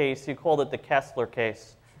another case, you called it the Kessler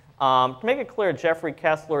case. To make it clear, Jeffrey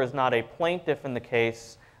Kessler is not a plaintiff in the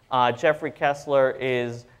case. Jeffrey Kessler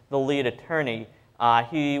is the lead attorney.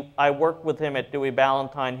 I worked with him at Dewey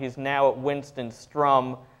Ballantine. He's now at Winston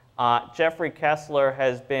Strum. Jeffrey Kessler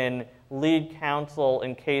has been lead counsel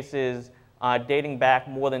in cases dating back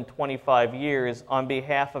more than 25 years on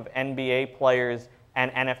behalf of NBA players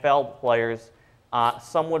and NFL players.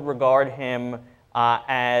 Some would regard him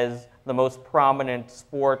as the most prominent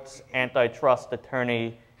sports antitrust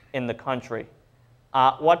attorney in the country.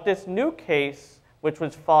 What this new case, which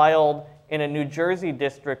was filed in a New Jersey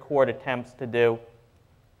district court, attempts to do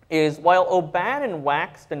is, while O'Bannon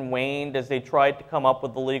waxed and waned as they tried to come up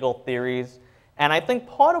with the legal theories, and I think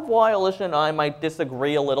part of why Alicia and I might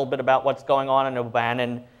disagree a little bit about what's going on in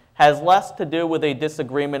O'Bannon has less to do with a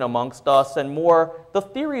disagreement amongst us and more the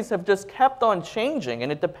theories have just kept on changing,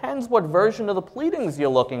 and it depends what version of the pleadings you're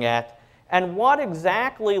looking at and what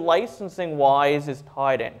exactly licensing-wise is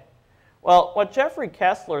tied in. Well, what Jeffrey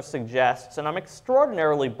Kessler suggests, and I'm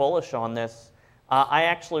extraordinarily bullish on this, I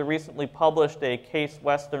actually recently published a Case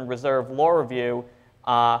Western Reserve Law Review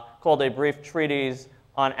called A Brief Treatise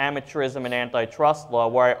on Amateurism and Antitrust Law,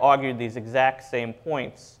 where I argued these exact same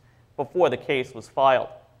points before the case was filed,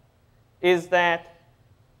 is that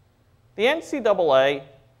the NCAA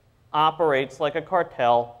operates like a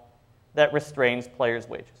cartel that restrains players'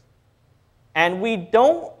 wages. And we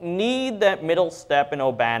don't need that middle step in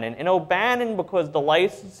O'Bannon. In O'Bannon, because the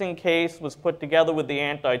licensing case was put together with the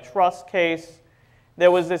antitrust case,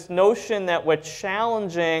 there was this notion that we're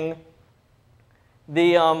challenging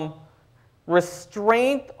the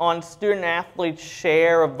restraint on student-athletes'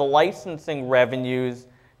 share of the licensing revenues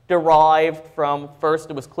derived from, first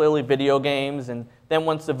it was clearly video games, and then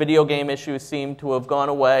once the video game issue seemed to have gone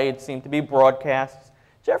away, it seemed to be broadcasts.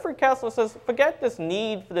 Jeffrey Kessler says, forget this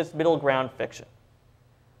need for this middle ground fiction.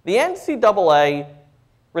 The NCAA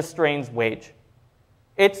restrains wage.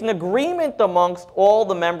 It's an agreement amongst all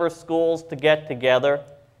the member schools to get together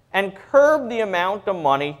and curb the amount of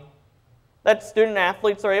money that student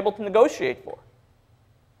athletes are able to negotiate for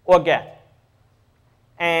or get.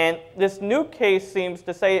 And this new case seems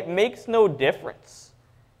to say it makes no difference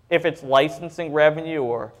if it's licensing revenue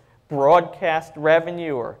or broadcast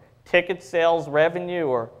revenue or ticket sales revenue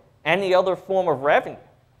or any other form of revenue.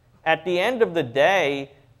 At the end of the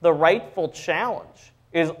day, the rightful challenge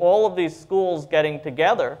is all of these schools getting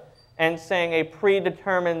together and saying a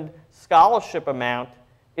predetermined scholarship amount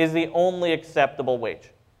is the only acceptable wage.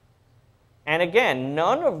 And again,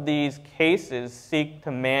 none of these cases seek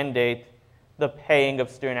to mandate the paying of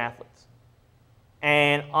student athletes.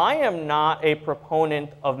 And I am not a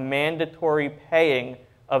proponent of mandatory paying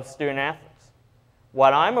of student athletes.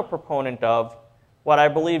 What I'm a proponent of, what I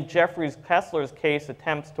believe Jeffrey Kessler's case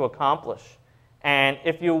attempts to accomplish, and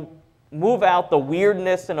if you move out the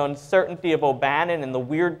weirdness and uncertainty of O'Bannon and the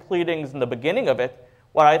weird pleadings in the beginning of it,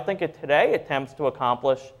 what I think it today attempts to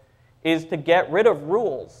accomplish is to get rid of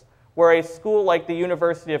rules where a school like the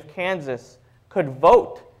University of Kansas could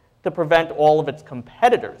vote to prevent all of its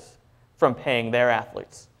competitors from paying their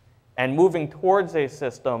athletes, and moving towards a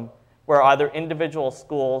system where either individual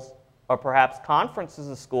schools or perhaps conferences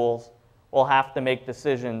of schools will have to make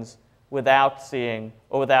decisions without seeing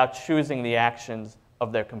or without choosing the actions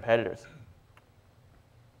of their competitors.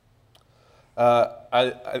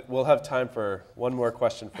 We'll have time for one more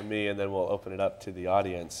question from me, and then we'll open it up to the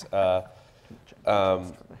audience.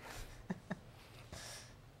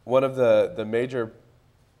 One of the major,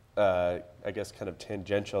 I guess, kind of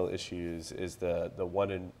tangential issues is the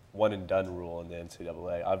one and done rule in the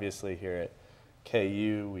NCAA. Obviously, here at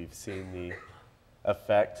KU, we've seen the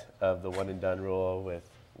effect of the one and done rule with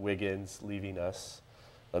Wiggins leaving us,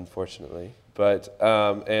 unfortunately, but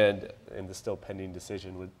and the still pending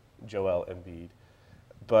decision with Joel Embiid.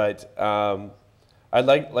 But I'd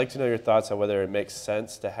like to know your thoughts on whether it makes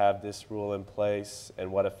sense to have this rule in place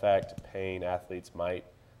and what effect paying athletes might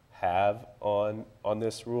have on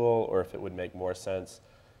this rule, or if it would make more sense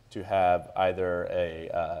to have either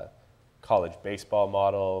a college baseball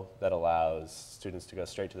model that allows students to go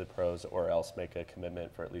straight to the pros or else make a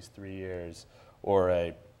commitment for at least 3 years, or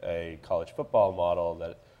a college football model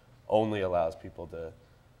that only allows people to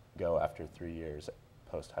go after 3 years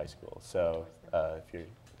post high school. So if you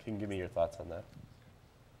can give me your thoughts on that.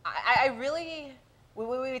 I really,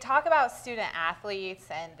 when we talk about student athletes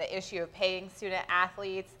and the issue of paying student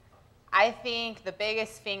athletes, I think the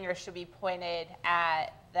biggest finger should be pointed at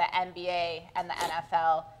the NBA and the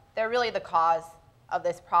NFL. They're really the cause of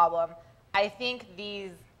this problem. I think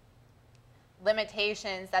these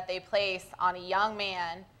limitations that they place on a young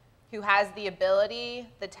man who has the ability,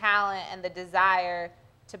 the talent, and the desire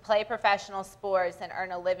to play professional sports and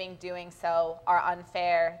earn a living doing so are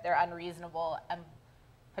unfair, they're unreasonable, and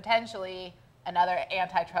potentially another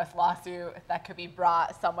antitrust lawsuit that could be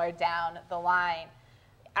brought somewhere down the line.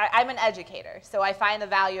 I'm an educator, so I find the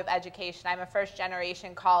value of education. I'm a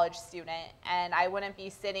first-generation college student, and I wouldn't be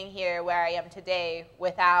sitting here where I am today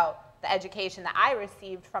without the education that I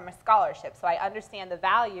received from a scholarship. So I understand the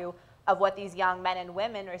value of what these young men and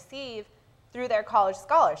women receive through their college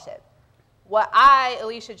scholarship. What I,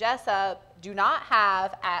 Alicia Jessop, do not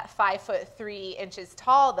have at 5'3"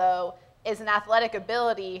 tall, though, is an athletic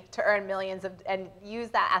ability to earn and use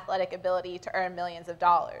that athletic ability to earn millions of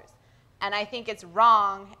dollars. And I think it's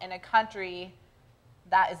wrong in a country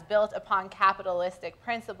that is built upon capitalistic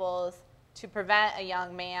principles to prevent a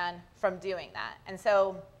young man from doing that. And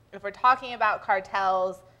so if we're talking about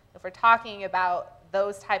cartels, if we're talking about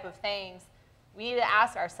those type of things, we need to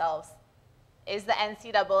ask ourselves, is the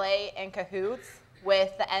NCAA in cahoots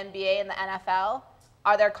with the NBA and the NFL?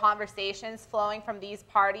 Are there conversations flowing from these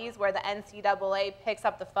parties where the NCAA picks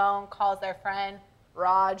up the phone, calls their friend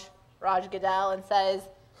Raj Goodell, and says,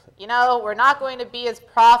 you know, we're not going to be as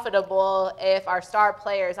profitable if our star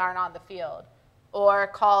players aren't on the field? Or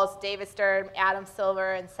calls David Stern, Adam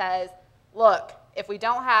Silver, and says, look, if we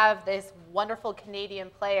don't have this wonderful Canadian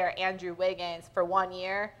player, Andrew Wiggins, for 1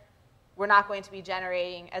 year, we're not going to be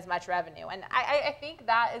generating as much revenue. And I think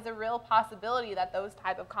that is a real possibility that those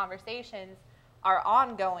type of conversations are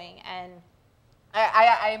ongoing. And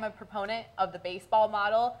I am a proponent of the baseball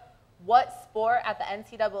model. What sport at the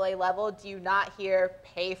NCAA level do you not hear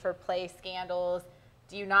pay-for-play scandals?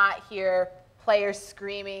 Do you not hear players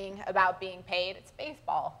screaming about being paid? It's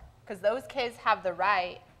baseball, because those kids have the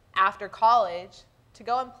right after college to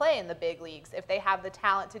go and play in the big leagues if they have the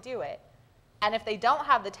talent to do it. And if they don't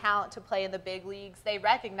have the talent to play in the big leagues, they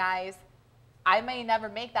recognize, I may never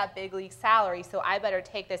make that big league salary, so I better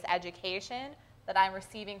take this education that I'm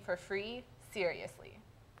receiving for free seriously.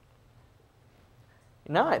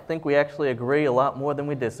 No, I think we actually agree a lot more than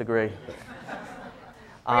we disagree.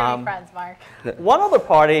 We're going to be friends, Mark. One other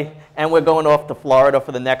party, and we're going off to Florida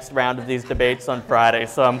for the next round of these debates on Friday,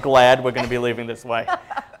 so I'm glad we're going to be leaving this way.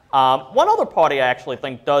 One other party I actually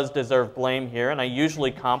think does deserve blame here, and I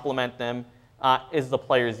usually compliment them, is the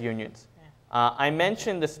players' unions. I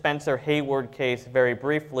mentioned the Spencer Hayward case very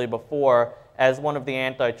briefly before as one of the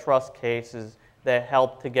antitrust cases that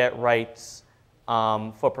helped to get rights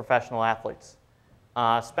for professional athletes.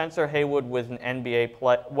 Spencer Hayward was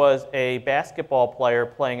was a basketball player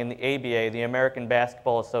playing in the ABA, the American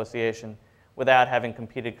Basketball Association, without having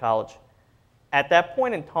competed college. At that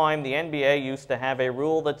point in time, the NBA used to have a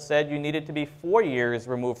rule that said you needed to be 4 years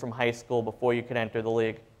removed from high school before you could enter the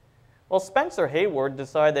league. Well, Spencer Hayward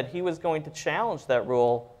decided that he was going to challenge that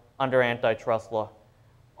rule under antitrust law,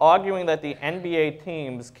 arguing that the NBA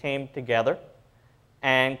teams came together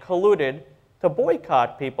and colluded to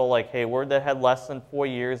boycott people like Hayward that had less than 4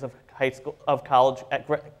 years of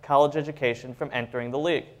college education from entering the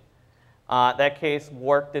league. That case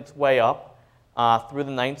worked its way up through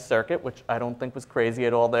the Ninth Circuit, which I don't think was crazy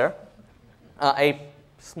at all there. A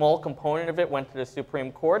small component of it went to the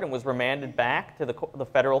Supreme Court and was remanded back to the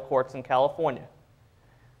federal courts in California.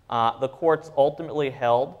 The courts ultimately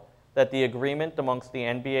held that the agreement amongst the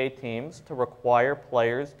NBA teams to require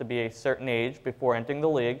players to be a certain age before entering the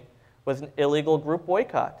league was an illegal group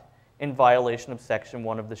boycott in violation of Section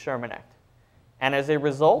 1 of the Sherman Act. And as a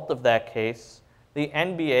result of that case, the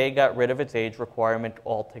NBA got rid of its age requirement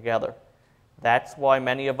altogether. That's why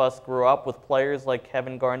many of us grew up with players like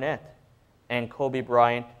Kevin Garnett and Kobe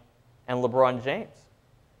Bryant and LeBron James,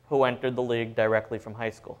 who entered the league directly from high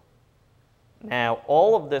school. Now,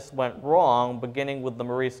 all of this went wrong beginning with the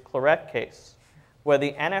Maurice Clarett case, where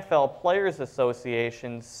the NFL Players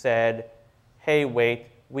Association said, hey, wait,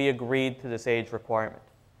 we agreed to this age requirement.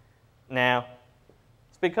 Now,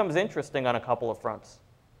 this becomes interesting on a couple of fronts.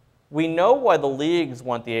 We know why the leagues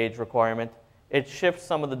want the age requirement. It shifts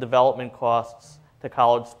some of the development costs to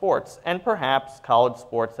college sports, and perhaps college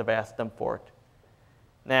sports have asked them for it.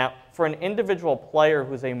 Now, for an individual player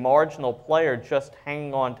who's a marginal player just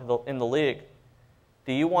hanging on in the league,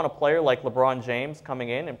 do you want a player like LeBron James coming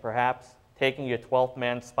in and perhaps taking your 12th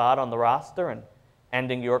man spot on the roster and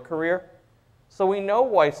ending your career? So we know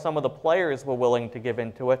why some of the players were willing to give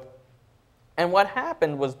into it. And what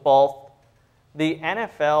happened was both the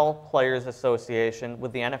NFL Players Association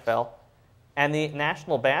with the NFL and the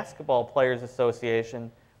National Basketball Players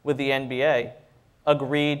Association with the NBA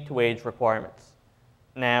agreed to age requirements.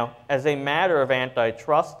 Now, as a matter of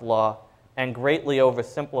antitrust law, and greatly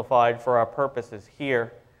oversimplified for our purposes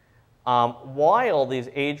here, while these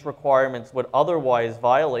age requirements would otherwise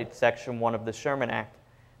violate Section 1 of the Sherman Act,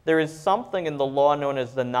 there is something in the law known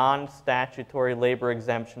as the non-statutory labor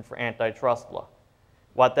exemption for antitrust law.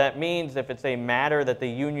 What that means, if it's a matter that the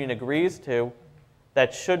union agrees to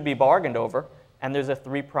that should be bargained over, and there's a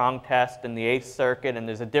three-pronged test in the 8th Circuit, and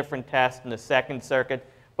there's a different test in the 2nd Circuit,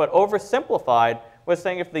 but oversimplified, we're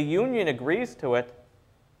saying if the union agrees to it,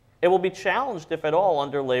 it will be challenged, if at all,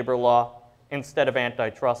 under labor law instead of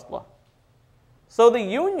antitrust law. So the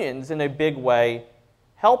unions, in a big way,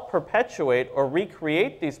 help perpetuate or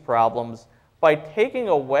recreate these problems by taking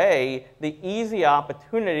away the easy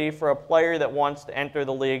opportunity for a player that wants to enter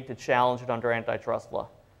the league to challenge it under antitrust law.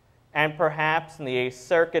 And perhaps in the 8th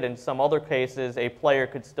Circuit and some other cases, a player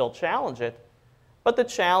could still challenge it, but the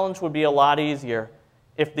challenge would be a lot easier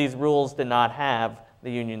if these rules did not have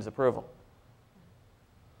the union's approval.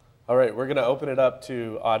 All right, we're going to open it up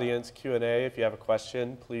to audience Q&A. If you have a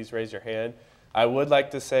question, please raise your hand. I would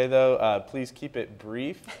like to say, though, please keep it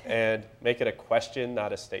brief and make it a question,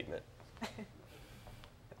 not a statement.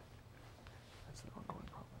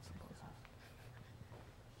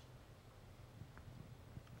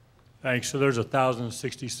 Thanks. So there's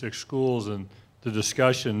 1,066 schools, and the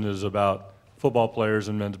discussion is about football players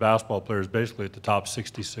and men's basketball players basically at the top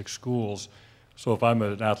 66 schools. So if I'm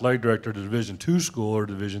an athletic director at a Division II school or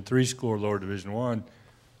Division III school or lower Division I,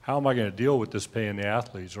 how am I going to deal with this paying the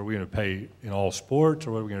athletes? Are we going to pay in all sports,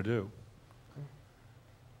 or what are we going to do?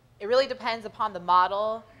 It really depends upon the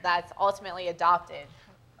model that's ultimately adopted.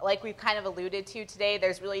 Like we've kind of alluded to today,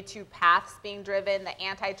 there's really two paths being driven, the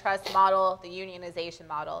antitrust model, the unionization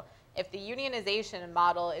model. If the unionization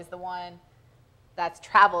model is the one that's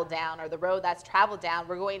traveled down, or the road that's traveled down,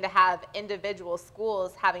 we're going to have individual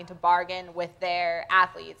schools having to bargain with their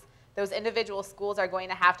athletes. Those individual schools are going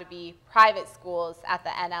to have to be private schools at the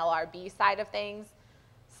NLRB side of things.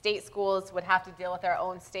 State schools would have to deal with their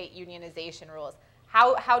own state unionization rules.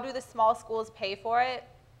 How do the small schools pay for it?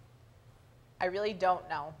 I really don't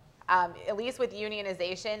know. At least with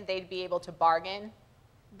unionization, they'd be able to bargain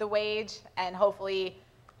the wage and hopefully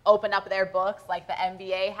open up their books like the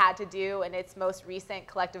NBA had to do in its most recent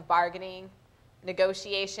collective bargaining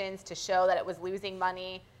negotiations to show that it was losing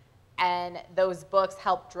money, and those books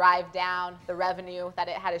helped drive down the revenue that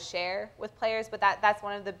it had to share with players. But that's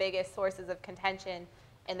one of the biggest sources of contention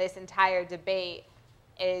in this entire debate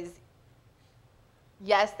is,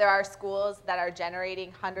 yes, there are schools that are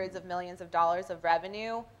generating hundreds of millions of dollars of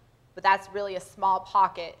revenue, but that's really a small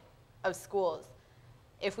pocket of schools.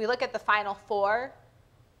 If we look at the Final Four,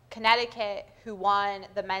 Connecticut, who won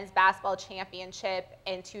the men's basketball championship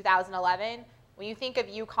in 2011, when you think of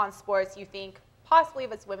UConn sports, you think possibly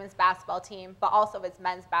of its women's basketball team, but also of its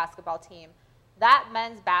men's basketball team. That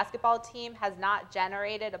men's basketball team has not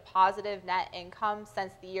generated a positive net income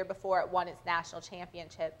since the year before it won its national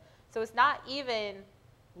championship. So it's not even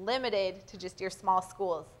limited to just your small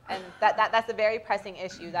schools. And that's a very pressing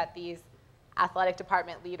issue that these athletic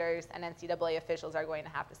department leaders and NCAA officials are going to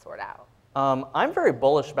have to sort out. I'm very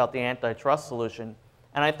bullish about the antitrust solution,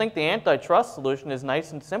 and I think the antitrust solution is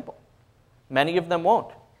nice and simple. Many of them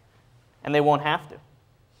won't, and they won't have to.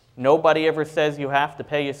 Nobody ever says you have to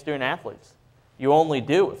pay your student athletes. You only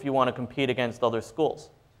do if you want to compete against other schools.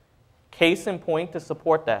 Case in point to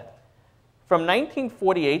support that. From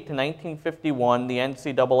 1948 to 1951, the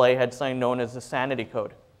NCAA had something known as the Sanity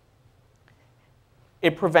Code.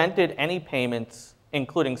 It prevented any payments,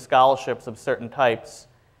 including scholarships of certain types,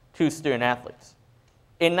 to student athletes.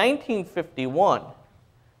 In 1951,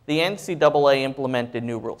 the NCAA implemented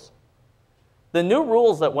new rules. The new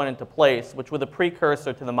rules that went into place, which were the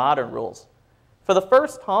precursor to the modern rules, for the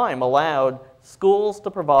first time allowed schools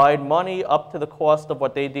to provide money up to the cost of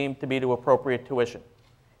what they deemed to be to appropriate tuition.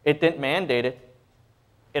 It didn't mandate it,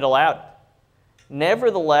 it allowed it.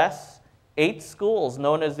 Nevertheless, 8 schools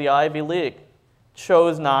known as the Ivy League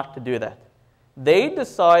chose not to do that. They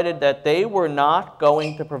decided that they were not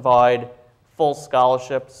going to provide full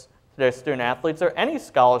scholarships to their student athletes or any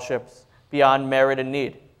scholarships beyond merit and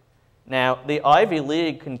need. Now, the Ivy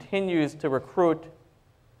League continues to recruit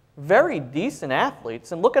very decent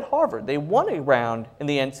athletes, and look at Harvard. They won a round in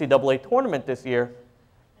the NCAA tournament this year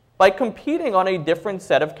by competing on a different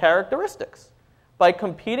set of characteristics, by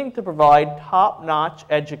competing to provide top-notch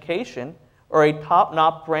education or a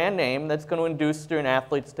top-notch brand name that's going to induce student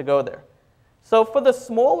athletes to go there. So for the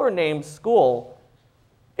smaller name school,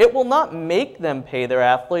 it will not make them pay their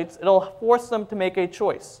athletes. It'll force them to make a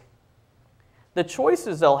choice. the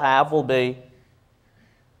choices they'll have will be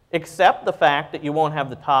accept the fact that you won't have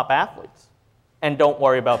the top athletes and don't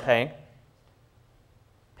worry about paying.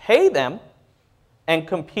 Pay them and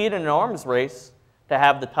compete in an arms race to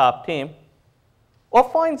have the top team. Or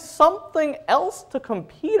find something else to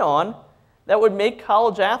compete on that would make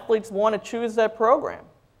college athletes want to choose that program,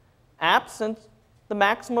 absent the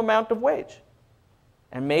maximum amount of wage.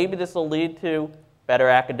 And maybe this will lead to better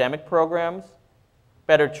academic programs,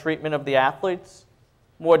 better treatment of the athletes,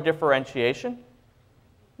 more differentiation,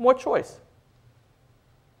 more choice.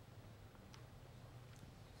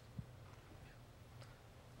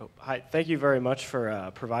 Oh, hi, thank you very much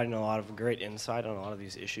for providing a lot of great insight on a lot of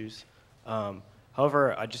these issues.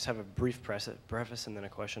 However, I just have a brief preface and then a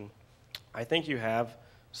question. I think you have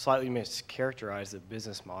slightly mischaracterized the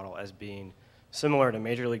business model as being similar to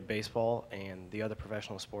Major League Baseball and the other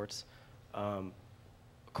professional sports.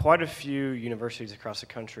 Quite a few universities across the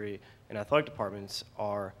country and athletic departments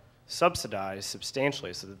are subsidized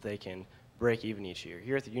substantially so that they can break even each year.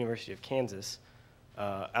 Here at the University of Kansas,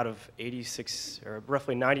 out of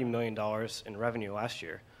roughly $90 million in revenue last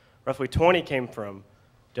year, roughly 20 came from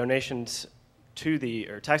donations to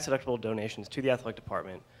tax-deductible donations to the athletic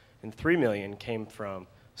department, and $3 million came from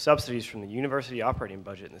subsidies from the university operating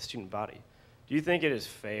budget and the student body. Do you think it is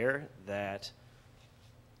fair that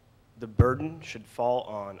the burden should fall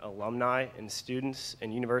on alumni and students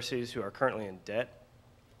and universities who are currently in debt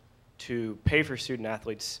to pay for student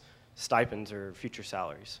athletes' stipends or future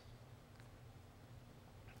salaries?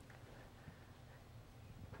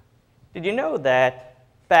 Did you know that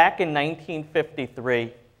back in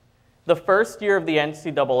 1953, the first year of the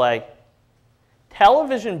NCAA,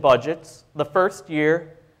 television budgets, the first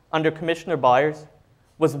year under Commissioner Byers,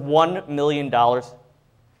 was $1 million.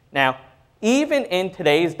 Now, even in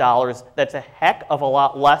today's dollars, that's a heck of a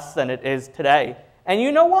lot less than it is today. And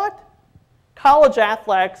you know what? College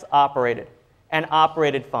athletics operated, and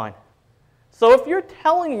operated fine. So if you're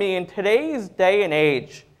telling me in today's day and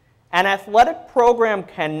age, an athletic program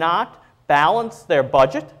cannot balance their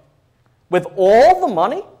budget with all the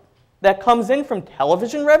money that comes in from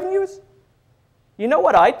television revenues, you know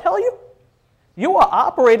what I tell you? You are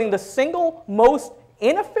operating the single most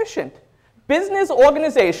inefficient business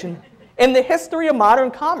organization in the history of modern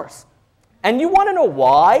commerce. And you want to know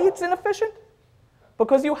why it's inefficient?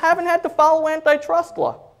 Because you haven't had to follow antitrust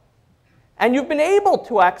law. And you've been able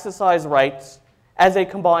to exercise rights as a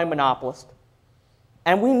combined monopolist.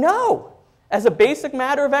 And we know, as a basic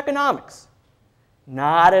matter of economics,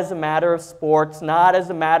 not as a matter of sports, not as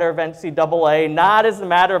a matter of NCAA, not as a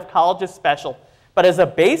matter of colleges special, but as a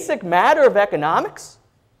basic matter of economics,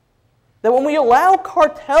 that when we allow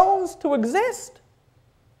cartels to exist,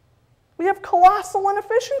 we have colossal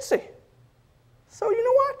inefficiency. So you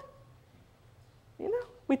know what?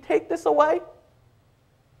 We take this away,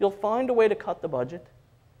 you'll find a way to cut the budget.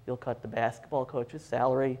 You'll cut the basketball coach's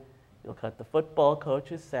salary. You'll cut the football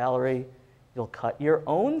coach's salary. You'll cut your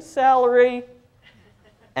own salary.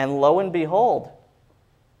 And lo and behold,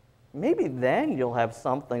 maybe then you'll have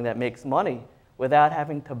something that makes money without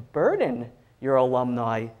having to burden your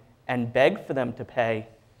alumni and beg for them to pay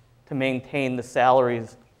to maintain the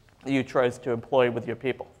salaries that you chose to employ with your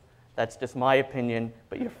people. That's just my opinion,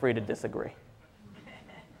 but you're free to disagree.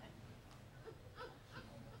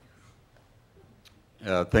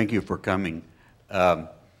 Thank you for coming.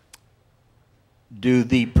 Do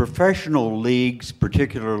the professional leagues,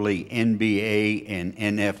 particularly NBA and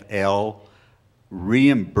NFL,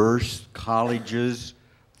 reimburse colleges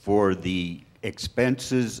for the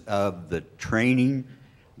expenses of the training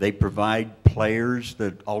they provide players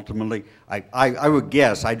that ultimately, I would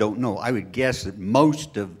guess, I don't know, I would guess that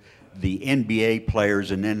most of the NBA players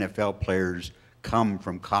and NFL players come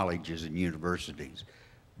from colleges and universities.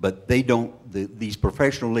 But they don't, these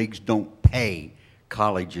professional leagues don't pay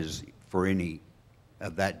colleges for any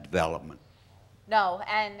of that development. No,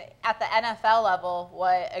 and at the NFL level,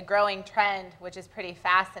 what a growing trend, which is pretty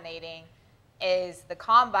fascinating, is the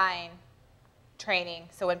combine training.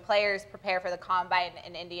 So when players prepare for the combine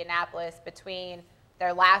in Indianapolis, between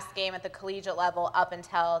their last game at the collegiate level up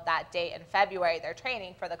until that date in February, they're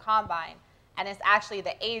training for the combine. And it's actually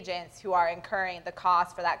the agents who are incurring the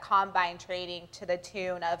cost for that combine training to the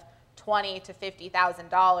tune of $20,000 to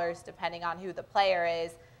 $50,000, depending on who the player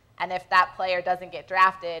is. And if that player doesn't get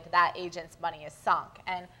drafted, that agent's money is sunk.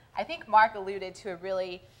 And I think Marc alluded to a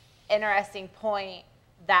really interesting point,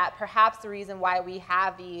 that perhaps the reason why we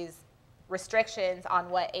have these restrictions on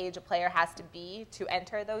what age a player has to be to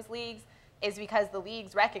enter those leagues is because the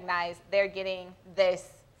leagues recognize they're getting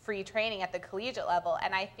this free training at the collegiate level.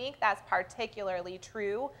 And I think that's particularly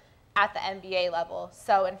true at the NBA level.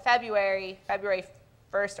 So in February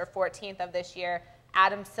 1st or 14th of this year,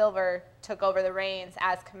 Adam Silver took over the reins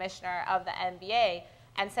as commissioner of the NBA.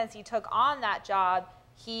 And since he took on that job,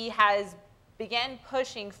 he has began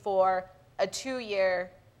pushing for a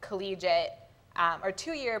 2-year collegiate, or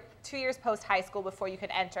 2 years post high school before you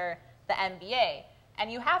could enter the NBA.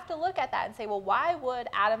 And you have to look at that and say, well, why would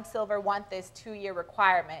Adam Silver want this 2-year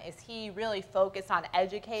requirement? Is he really focused on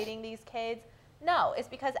educating these kids? No, it's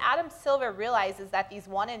because Adam Silver realizes that these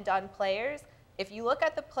one-and-done players, if you look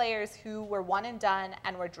at the players who were one and done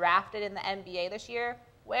and were drafted in the NBA this year,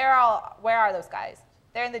 where are those guys?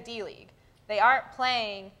 They're in the D League. They aren't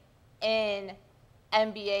playing in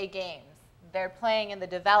NBA games. They're playing in the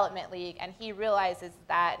development league, and he realizes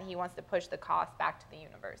that, and he wants to push the cost back to the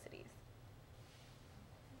universities.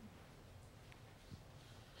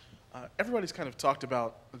 Everybody's kind of talked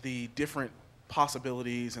about the different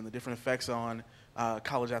possibilities and the different effects on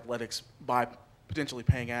college athletics by potentially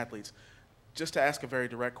paying athletes. Just to ask a very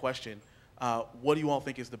direct question, what do you all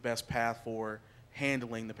think is the best path for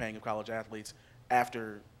handling the paying of college athletes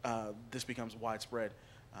after this becomes widespread?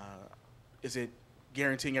 Is it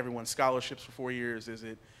guaranteeing everyone scholarships for 4 years? Is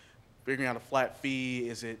it figuring out a flat fee?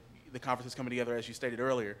 Is it the conferences coming together, as you stated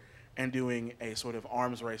earlier, and doing a sort of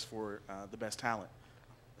arms race for the best talent?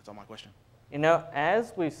 That's all my question. You know,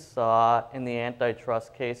 as we saw in the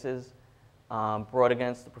antitrust cases brought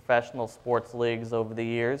against the professional sports leagues over the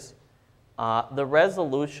years, the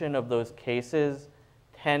resolution of those cases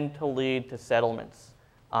tend to lead to settlements,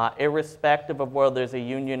 irrespective of whether there's a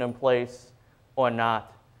union in place or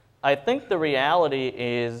not. I think the reality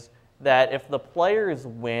is that if the players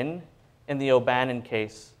win in the O'Bannon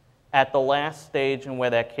case at the last stage in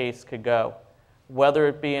where that case could go, whether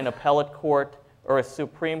it be an appellate court or a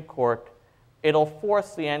Supreme Court, it'll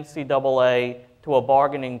force the NCAA to a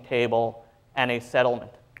bargaining table and a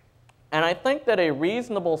settlement. And I think that a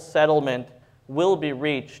reasonable settlement will be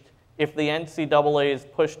reached if the NCAA is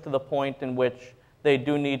pushed to the point in which they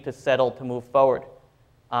do need to settle to move forward.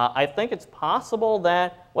 I think it's possible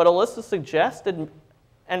that what Alyssa suggested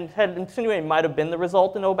and had insinuated might have been the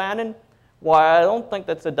result in O'Bannon. While I don't think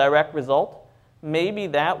that's a direct result, maybe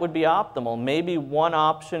that would be optimal. Maybe one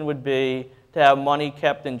option would be to have money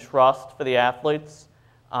kept in trust for the athletes.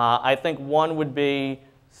 I think one would be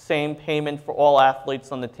same payment for all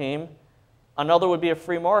athletes on the team. Another would be a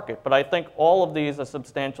free market. But I think all of these are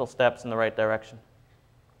substantial steps in the right direction.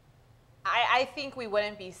 I think we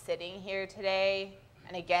wouldn't be sitting here today,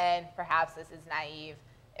 and again, perhaps this is naive,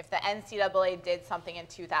 if the NCAA did something in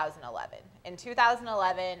 2011. In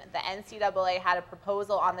 2011, the NCAA had a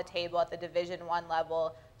proposal on the table at the Division I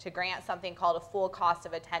level to grant something called a full cost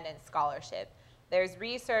of attendance scholarship. There's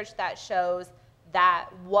research that shows that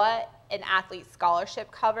what an athlete's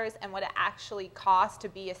scholarship covers and what it actually costs to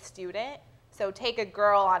be a student. So take a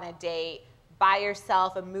girl on a date, buy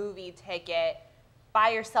yourself a movie ticket, buy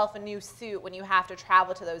yourself a new suit when you have to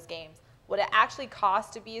travel to those games. What it actually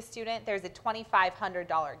costs to be a student, there's a $2,500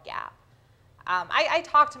 gap. I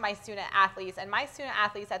talk to my student athletes, and my student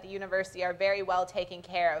athletes at the university are very well taken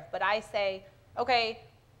care of. But I say, okay,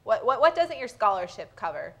 what doesn't your scholarship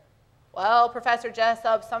cover? Well, Professor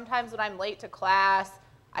Jessop, sometimes when I'm late to class,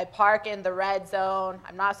 I park in the red zone.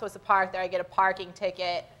 I'm not supposed to park there. I get a parking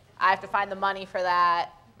ticket. I have to find the money for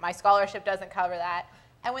that. My scholarship doesn't cover that.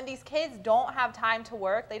 And when these kids don't have time to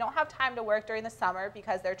work, they don't have time to work during the summer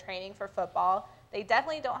because they're training for football. They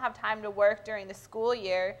definitely don't have time to work during the school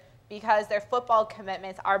year because their football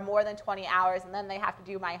commitments are more than 20 hours, and then they have to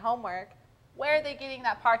do my homework. Where are they getting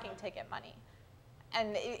that parking ticket money?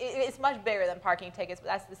 And it's much bigger than parking tickets, but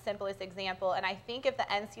that's the simplest example. And I think if the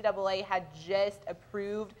NCAA had just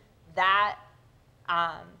approved that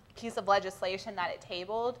piece of legislation that it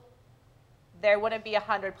tabled, there wouldn't be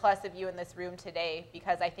 100+ of you in this room today,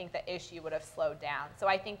 because I think the issue would have slowed down. So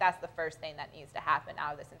I think that's the first thing that needs to happen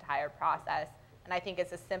out of this entire process. And I think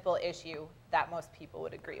it's a simple issue that most people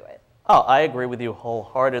would agree with. Oh, I agree with you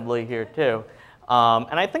wholeheartedly here too.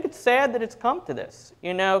 And I think it's sad that it's come to this.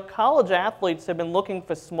 You know, college athletes have been looking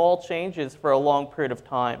for small changes for a long period of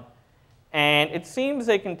time. And it seems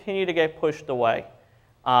they continue to get pushed away.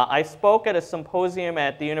 I spoke at a symposium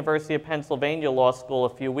at the University of Pennsylvania Law School a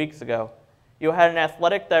few weeks ago. You had an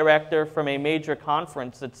athletic director from a major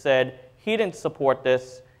conference that said he didn't support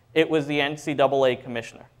this. It was the NCAA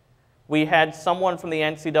commissioner. We had someone from the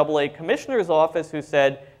NCAA commissioner's office who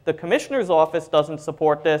said the commissioner's office doesn't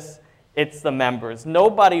support this. It's the members.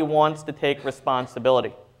 Nobody wants to take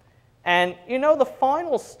responsibility. And you know, the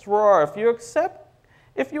final straw, if you accept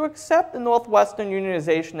the Northwestern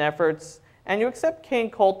unionization efforts and you accept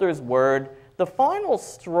Kane Coulter's word, the final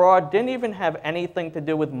straw didn't even have anything to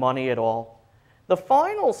do with money at all. The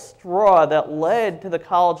final straw that led to the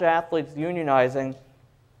college athletes unionizing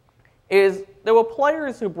is there were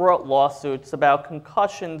players who brought lawsuits about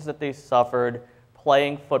concussions that they suffered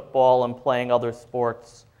playing football and playing other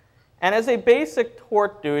sports. And as a basic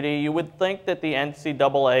tort duty, you would think that the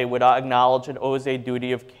NCAA would acknowledge it owes a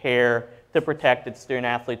duty of care to protect its student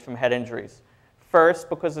athletes from head injuries.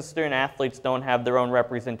 First, because the student athletes don't have their own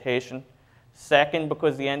representation. Second,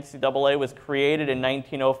 because the NCAA was created in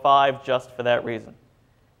 1905 just for that reason.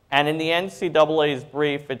 And in the NCAA's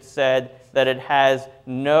brief, it said that it has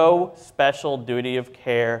no special duty of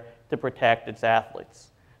care to protect its athletes.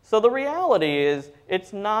 So the reality is,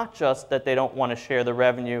 it's not just that they don't want to share the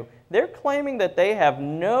revenue. They're claiming that they have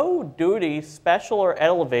no duty, special or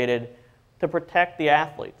elevated, to protect the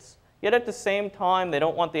athletes. Yet at the same time, they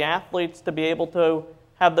don't want the athletes to be able to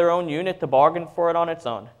have their own unit to bargain for it on its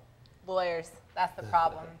own. Lawyers, that's the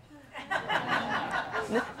problem.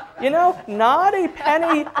 You know, not a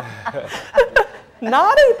penny,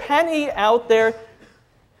 not a penny out there,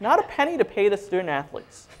 not a penny to pay the student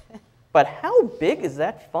athletes. But how big is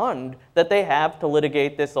that fund that they have to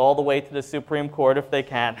litigate this all the way to the Supreme Court if they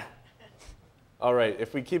can? All right,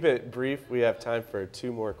 if we keep it brief, we have time for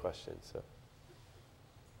 2 more questions. So.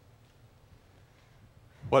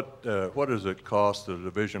 What does it cost a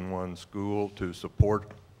Division I school to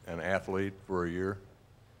support an athlete for a year?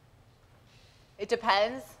 It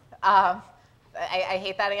depends. I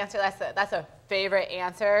hate that answer. That's a favorite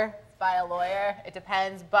answer by a lawyer. It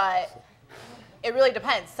depends, but it really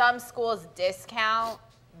depends. Some schools discount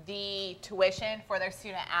the tuition for their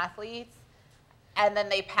student athletes, and then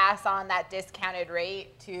they pass on that discounted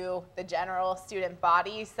rate to the general student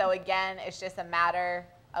body. So again, it's just a matter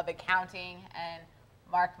of accounting, and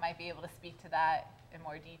Mark might be able to speak to that in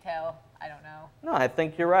more detail. I don't know. No, I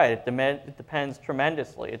think you're right. It depends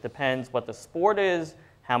tremendously. It depends what the sport is,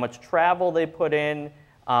 how much travel they put in,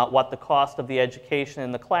 what the cost of the education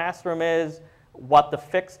in the classroom is, what the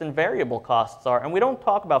fixed and variable costs are. And we don't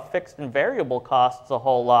talk about fixed and variable costs a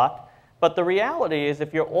whole lot, but the reality is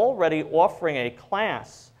if you're already offering a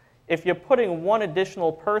class, if you're putting 1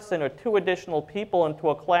 additional person or 2 additional people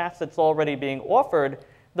into a class that's already being offered,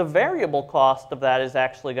 the variable cost of that is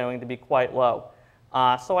actually going to be quite low.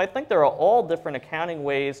 So I think there are all different accounting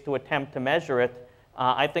ways to attempt to measure it.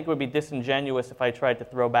 I think it would be disingenuous if I tried to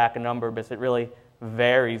throw back a number because it really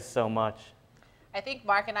varies so much. I think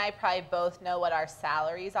Mark and I probably both know what our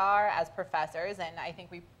salaries are as professors, and I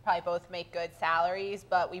think we probably both make good salaries,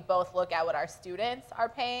 but we both look at what our students are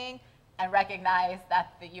paying and recognize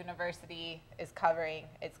that the university is covering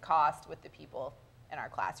its cost with the people in our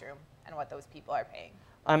classroom and what those people are paying.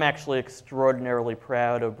 I'm actually extraordinarily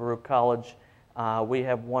proud of Baruch College. We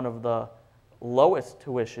have one of the lowest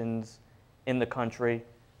tuitions in the country.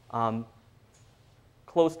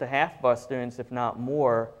 Close to half of our students, if not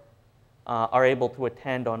more, are able to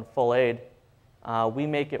attend on full aid. We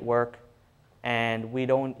make it work, and we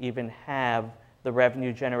don't even have the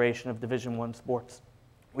revenue generation of Division I sports.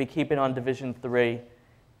 We keep it on Division III,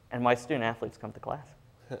 and my student athletes come to class.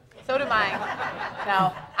 So do mine.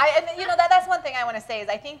 No, and you know that's one thing I want to say is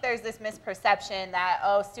I think there's this misperception that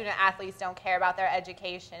student athletes don't care about their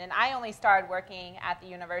education. And I only started working at the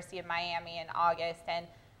University of Miami in August, and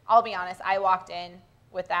I'll be honest, I walked in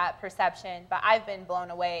with that perception, but I've been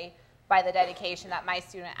blown away by the dedication that my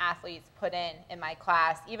student athletes put in my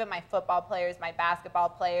class. Even my football players, my basketball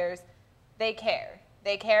players, they care.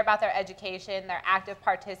 They care about their education. They're active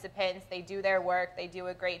participants. They do their work. They do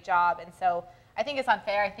a great job, and so I think it's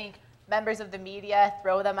unfair. I think members of the media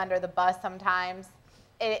throw them under the bus sometimes.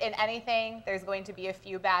 In anything, there's going to be a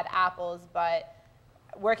few bad apples, but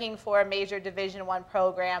working for a major Division I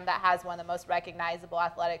program that has one of the most recognizable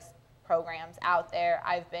athletics programs out there,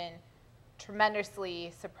 I've been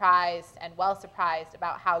tremendously surprised and well surprised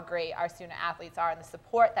about how great our student athletes are and the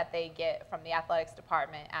support that they get from the athletics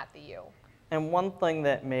department at the U. And one thing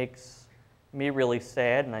that makes me really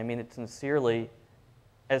sad, and I mean it sincerely,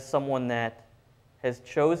 as someone that has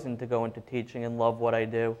chosen to go into teaching and love what I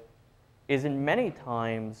do, is in many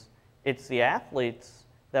times it's the athletes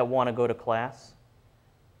that want to go to class,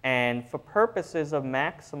 and for purposes of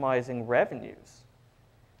maximizing revenues,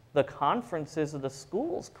 the conferences of the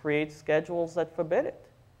schools create schedules that forbid it.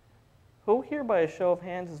 Who here, by a show of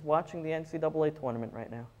hands, is watching the NCAA tournament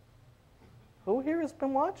right now? Who here has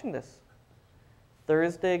been watching this?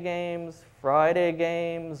 Thursday games, Friday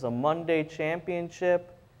games, a Monday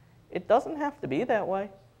championship. It doesn't have to be that way.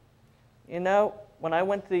 You know, when I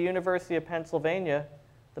went to the University of Pennsylvania,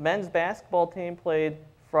 the men's basketball team played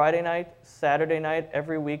Friday night, Saturday night,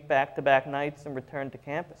 every week, back-to-back nights, and returned to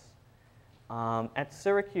campus. At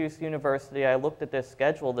Syracuse University, I looked at their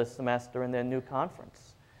schedule this semester in their new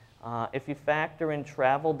conference. If you factor in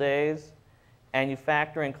travel days and you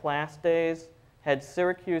factor in class days, had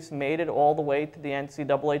Syracuse made it all the way to the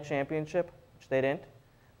NCAA championship, which they didn't,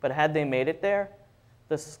 but had they made it there,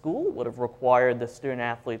 the school would have required the student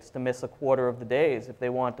athletes to miss a quarter of the days if they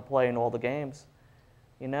want to play in all the games.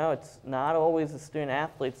 You know, it's not always the student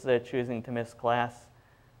athletes that are choosing to miss class.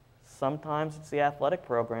 Sometimes it's the athletic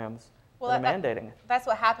programs that are mandating it. That's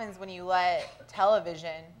what happens when you let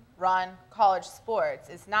television run college sports.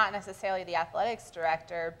 It's not necessarily the athletics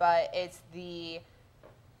director, but it's the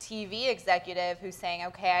TV executive who's saying,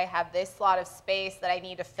 okay, I have this slot of space that I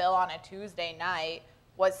need to fill on a Tuesday night.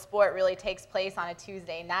 What sport really takes place on a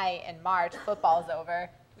Tuesday night in March? Football's over.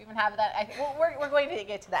 Do we even have that? Well, we're going to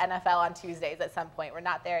get to the NFL on Tuesdays at some point. We're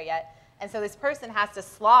not there yet. And so this person has to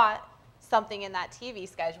slot something in that TV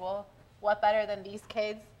schedule. What better than these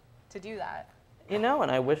kids to do that? You know,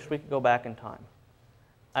 and I wish we could go back in time.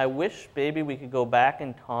 I wish maybe we could go back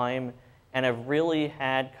in time and have really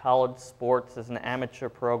had college sports as an amateur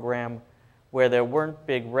program where there weren't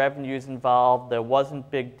big revenues involved, there wasn't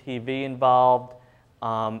big TV involved.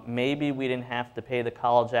 Maybe we didn't have to pay the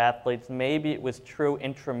college athletes. Maybe it was true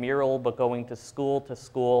intramural, but going to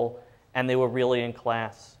school, and they were really in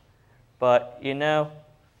class. But, you know,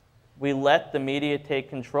 we let the media take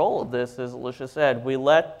control of this, as Alicia said. We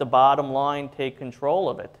let the bottom line take control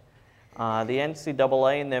of it. The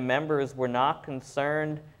NCAA and their members were not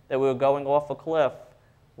concerned that we were going off a cliff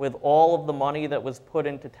with all of the money that was put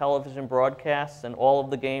into television broadcasts and all of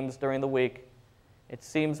the games during the week. It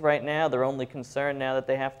seems right now they're only concerned now that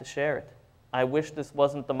they have to share it. I wish this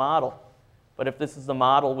wasn't the model, but if this is the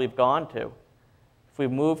model we've gone to, if we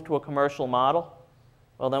move to a commercial model,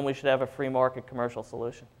 well, then we should have a free market commercial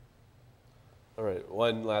solution. All right,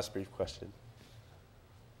 one last brief question.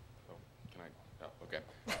 Okay.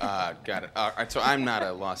 Got it. All right, so I'm not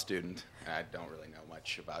a law student. I don't really know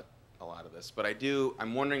much about a lot of this, but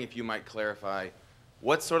I'm wondering if you might clarify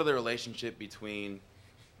what's sort of the relationship between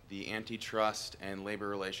the antitrust and labor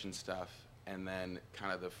relations stuff and then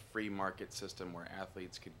kind of the free market system where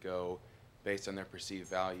athletes could go based on their perceived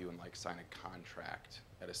value and like sign a contract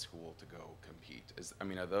at a school to go compete.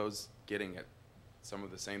 Are those getting at some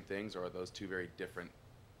of the same things, or are those two very different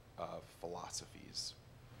philosophies?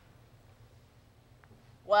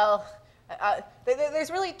 Well,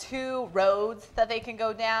 there's really two roads that they can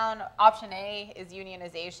go down. Option A is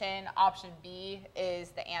unionization. Option B is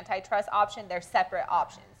the antitrust option. They're separate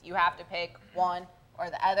options. You have to pick one or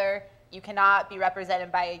the other. You cannot be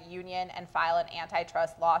represented by a union and file an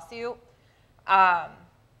antitrust lawsuit.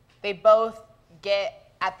 They both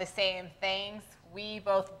get at the same things. We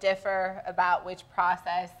both differ about which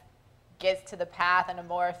process gets to the path in a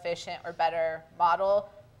more efficient or better model.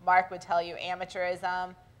 Mark would tell you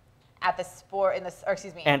amateurism at the sport,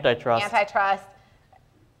 antitrust. Antitrust.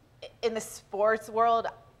 In the sports world,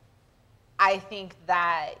 I think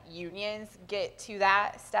that unions get to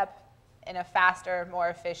that step in a faster, more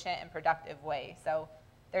efficient, and productive way. So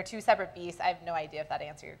they're two separate beasts. I have no idea if that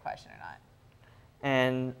answered your question or not.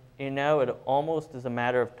 And, you know, it almost is a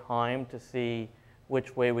matter of time to see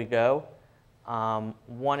which way we go.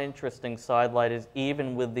 One interesting sidelight is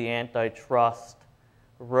even with the antitrust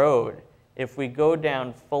road, if we go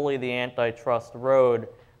down fully the antitrust road,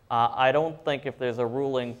 I don't think if there's a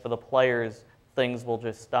ruling for the players, things will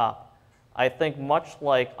just stop. I think much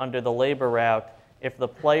like under the labor route, if the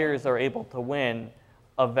players are able to win,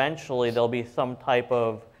 eventually there'll be some type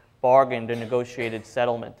of bargained or negotiated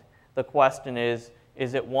settlement. The question is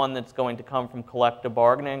it one that's going to come from collective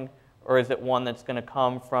bargaining, or is it one that's going to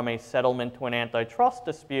come from a settlement to an antitrust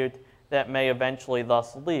dispute that may eventually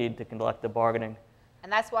thus lead to collective bargaining?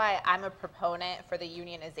 And that's why I'm a proponent for the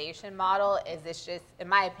unionization model. Is this just, in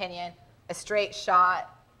my opinion, a straight shot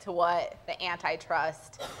to what the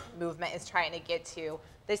antitrust movement is trying to get to.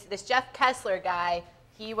 This Jeff Kessler guy,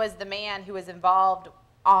 he was the man who was involved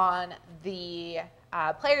on the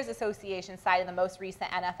Players Association side in the most recent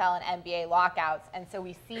NFL and NBA lockouts. And so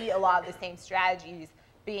we see a lot of the same strategies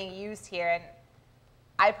being used here. And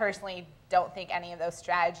I personally don't think any of those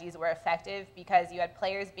strategies were effective because you had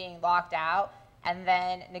players being locked out and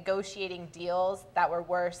then negotiating deals that were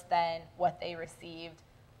worse than what they received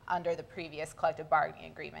under the previous collective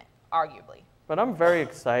bargaining agreement, arguably. But I'm very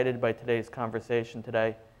excited by today's conversation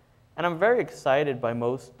today, and I'm very excited by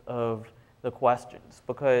most of the questions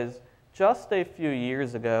because just a few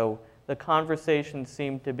years ago, the conversation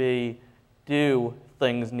seemed to be, do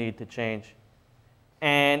things need to change?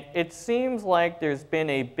 And it seems like there's been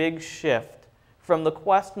a big shift from the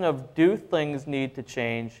question of do things need to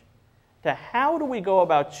change to how do we go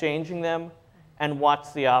about changing them and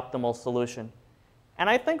what's the optimal solution. And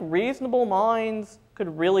I think reasonable minds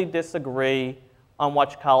could really disagree on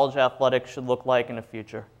what college athletics should look like in the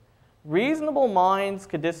future. Reasonable minds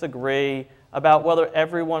could disagree about whether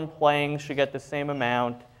everyone playing should get the same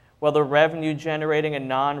amount, whether revenue generating and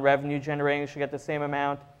non-revenue generating should get the same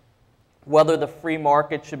amount, whether the free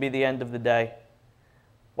market should be the end of the day.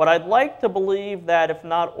 What I'd like to believe that, if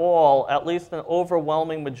not all, at least an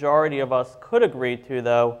overwhelming majority of us could agree to,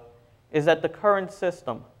 though, is that the current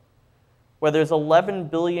system, where there's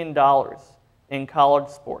 $11 billion in college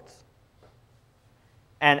sports,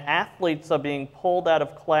 and athletes are being pulled out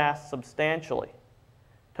of class substantially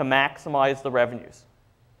to maximize the revenues,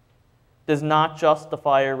 does not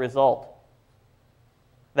justify a result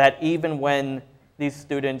that even when these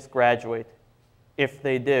students graduate, if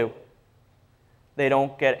they do, they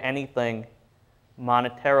don't get anything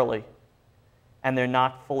monetarily, and they're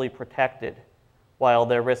not fully protected while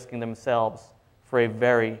they're risking themselves for a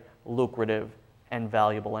very lucrative and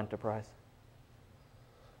valuable enterprise.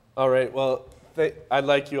 All right, well, I'd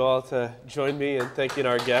like you all to join me in thanking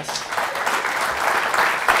our guests.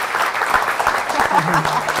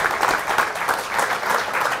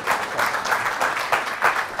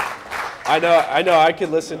 I know I could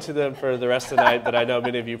listen to them for the rest of the night, but I know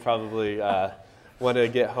many of you probably want to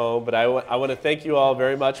get home. But I want to thank you all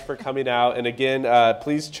very much for coming out. And again,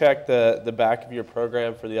 please check the back of your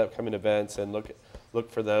program for the upcoming events and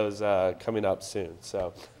look for those coming up soon.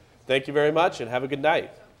 So thank you very much and have a good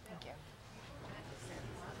night.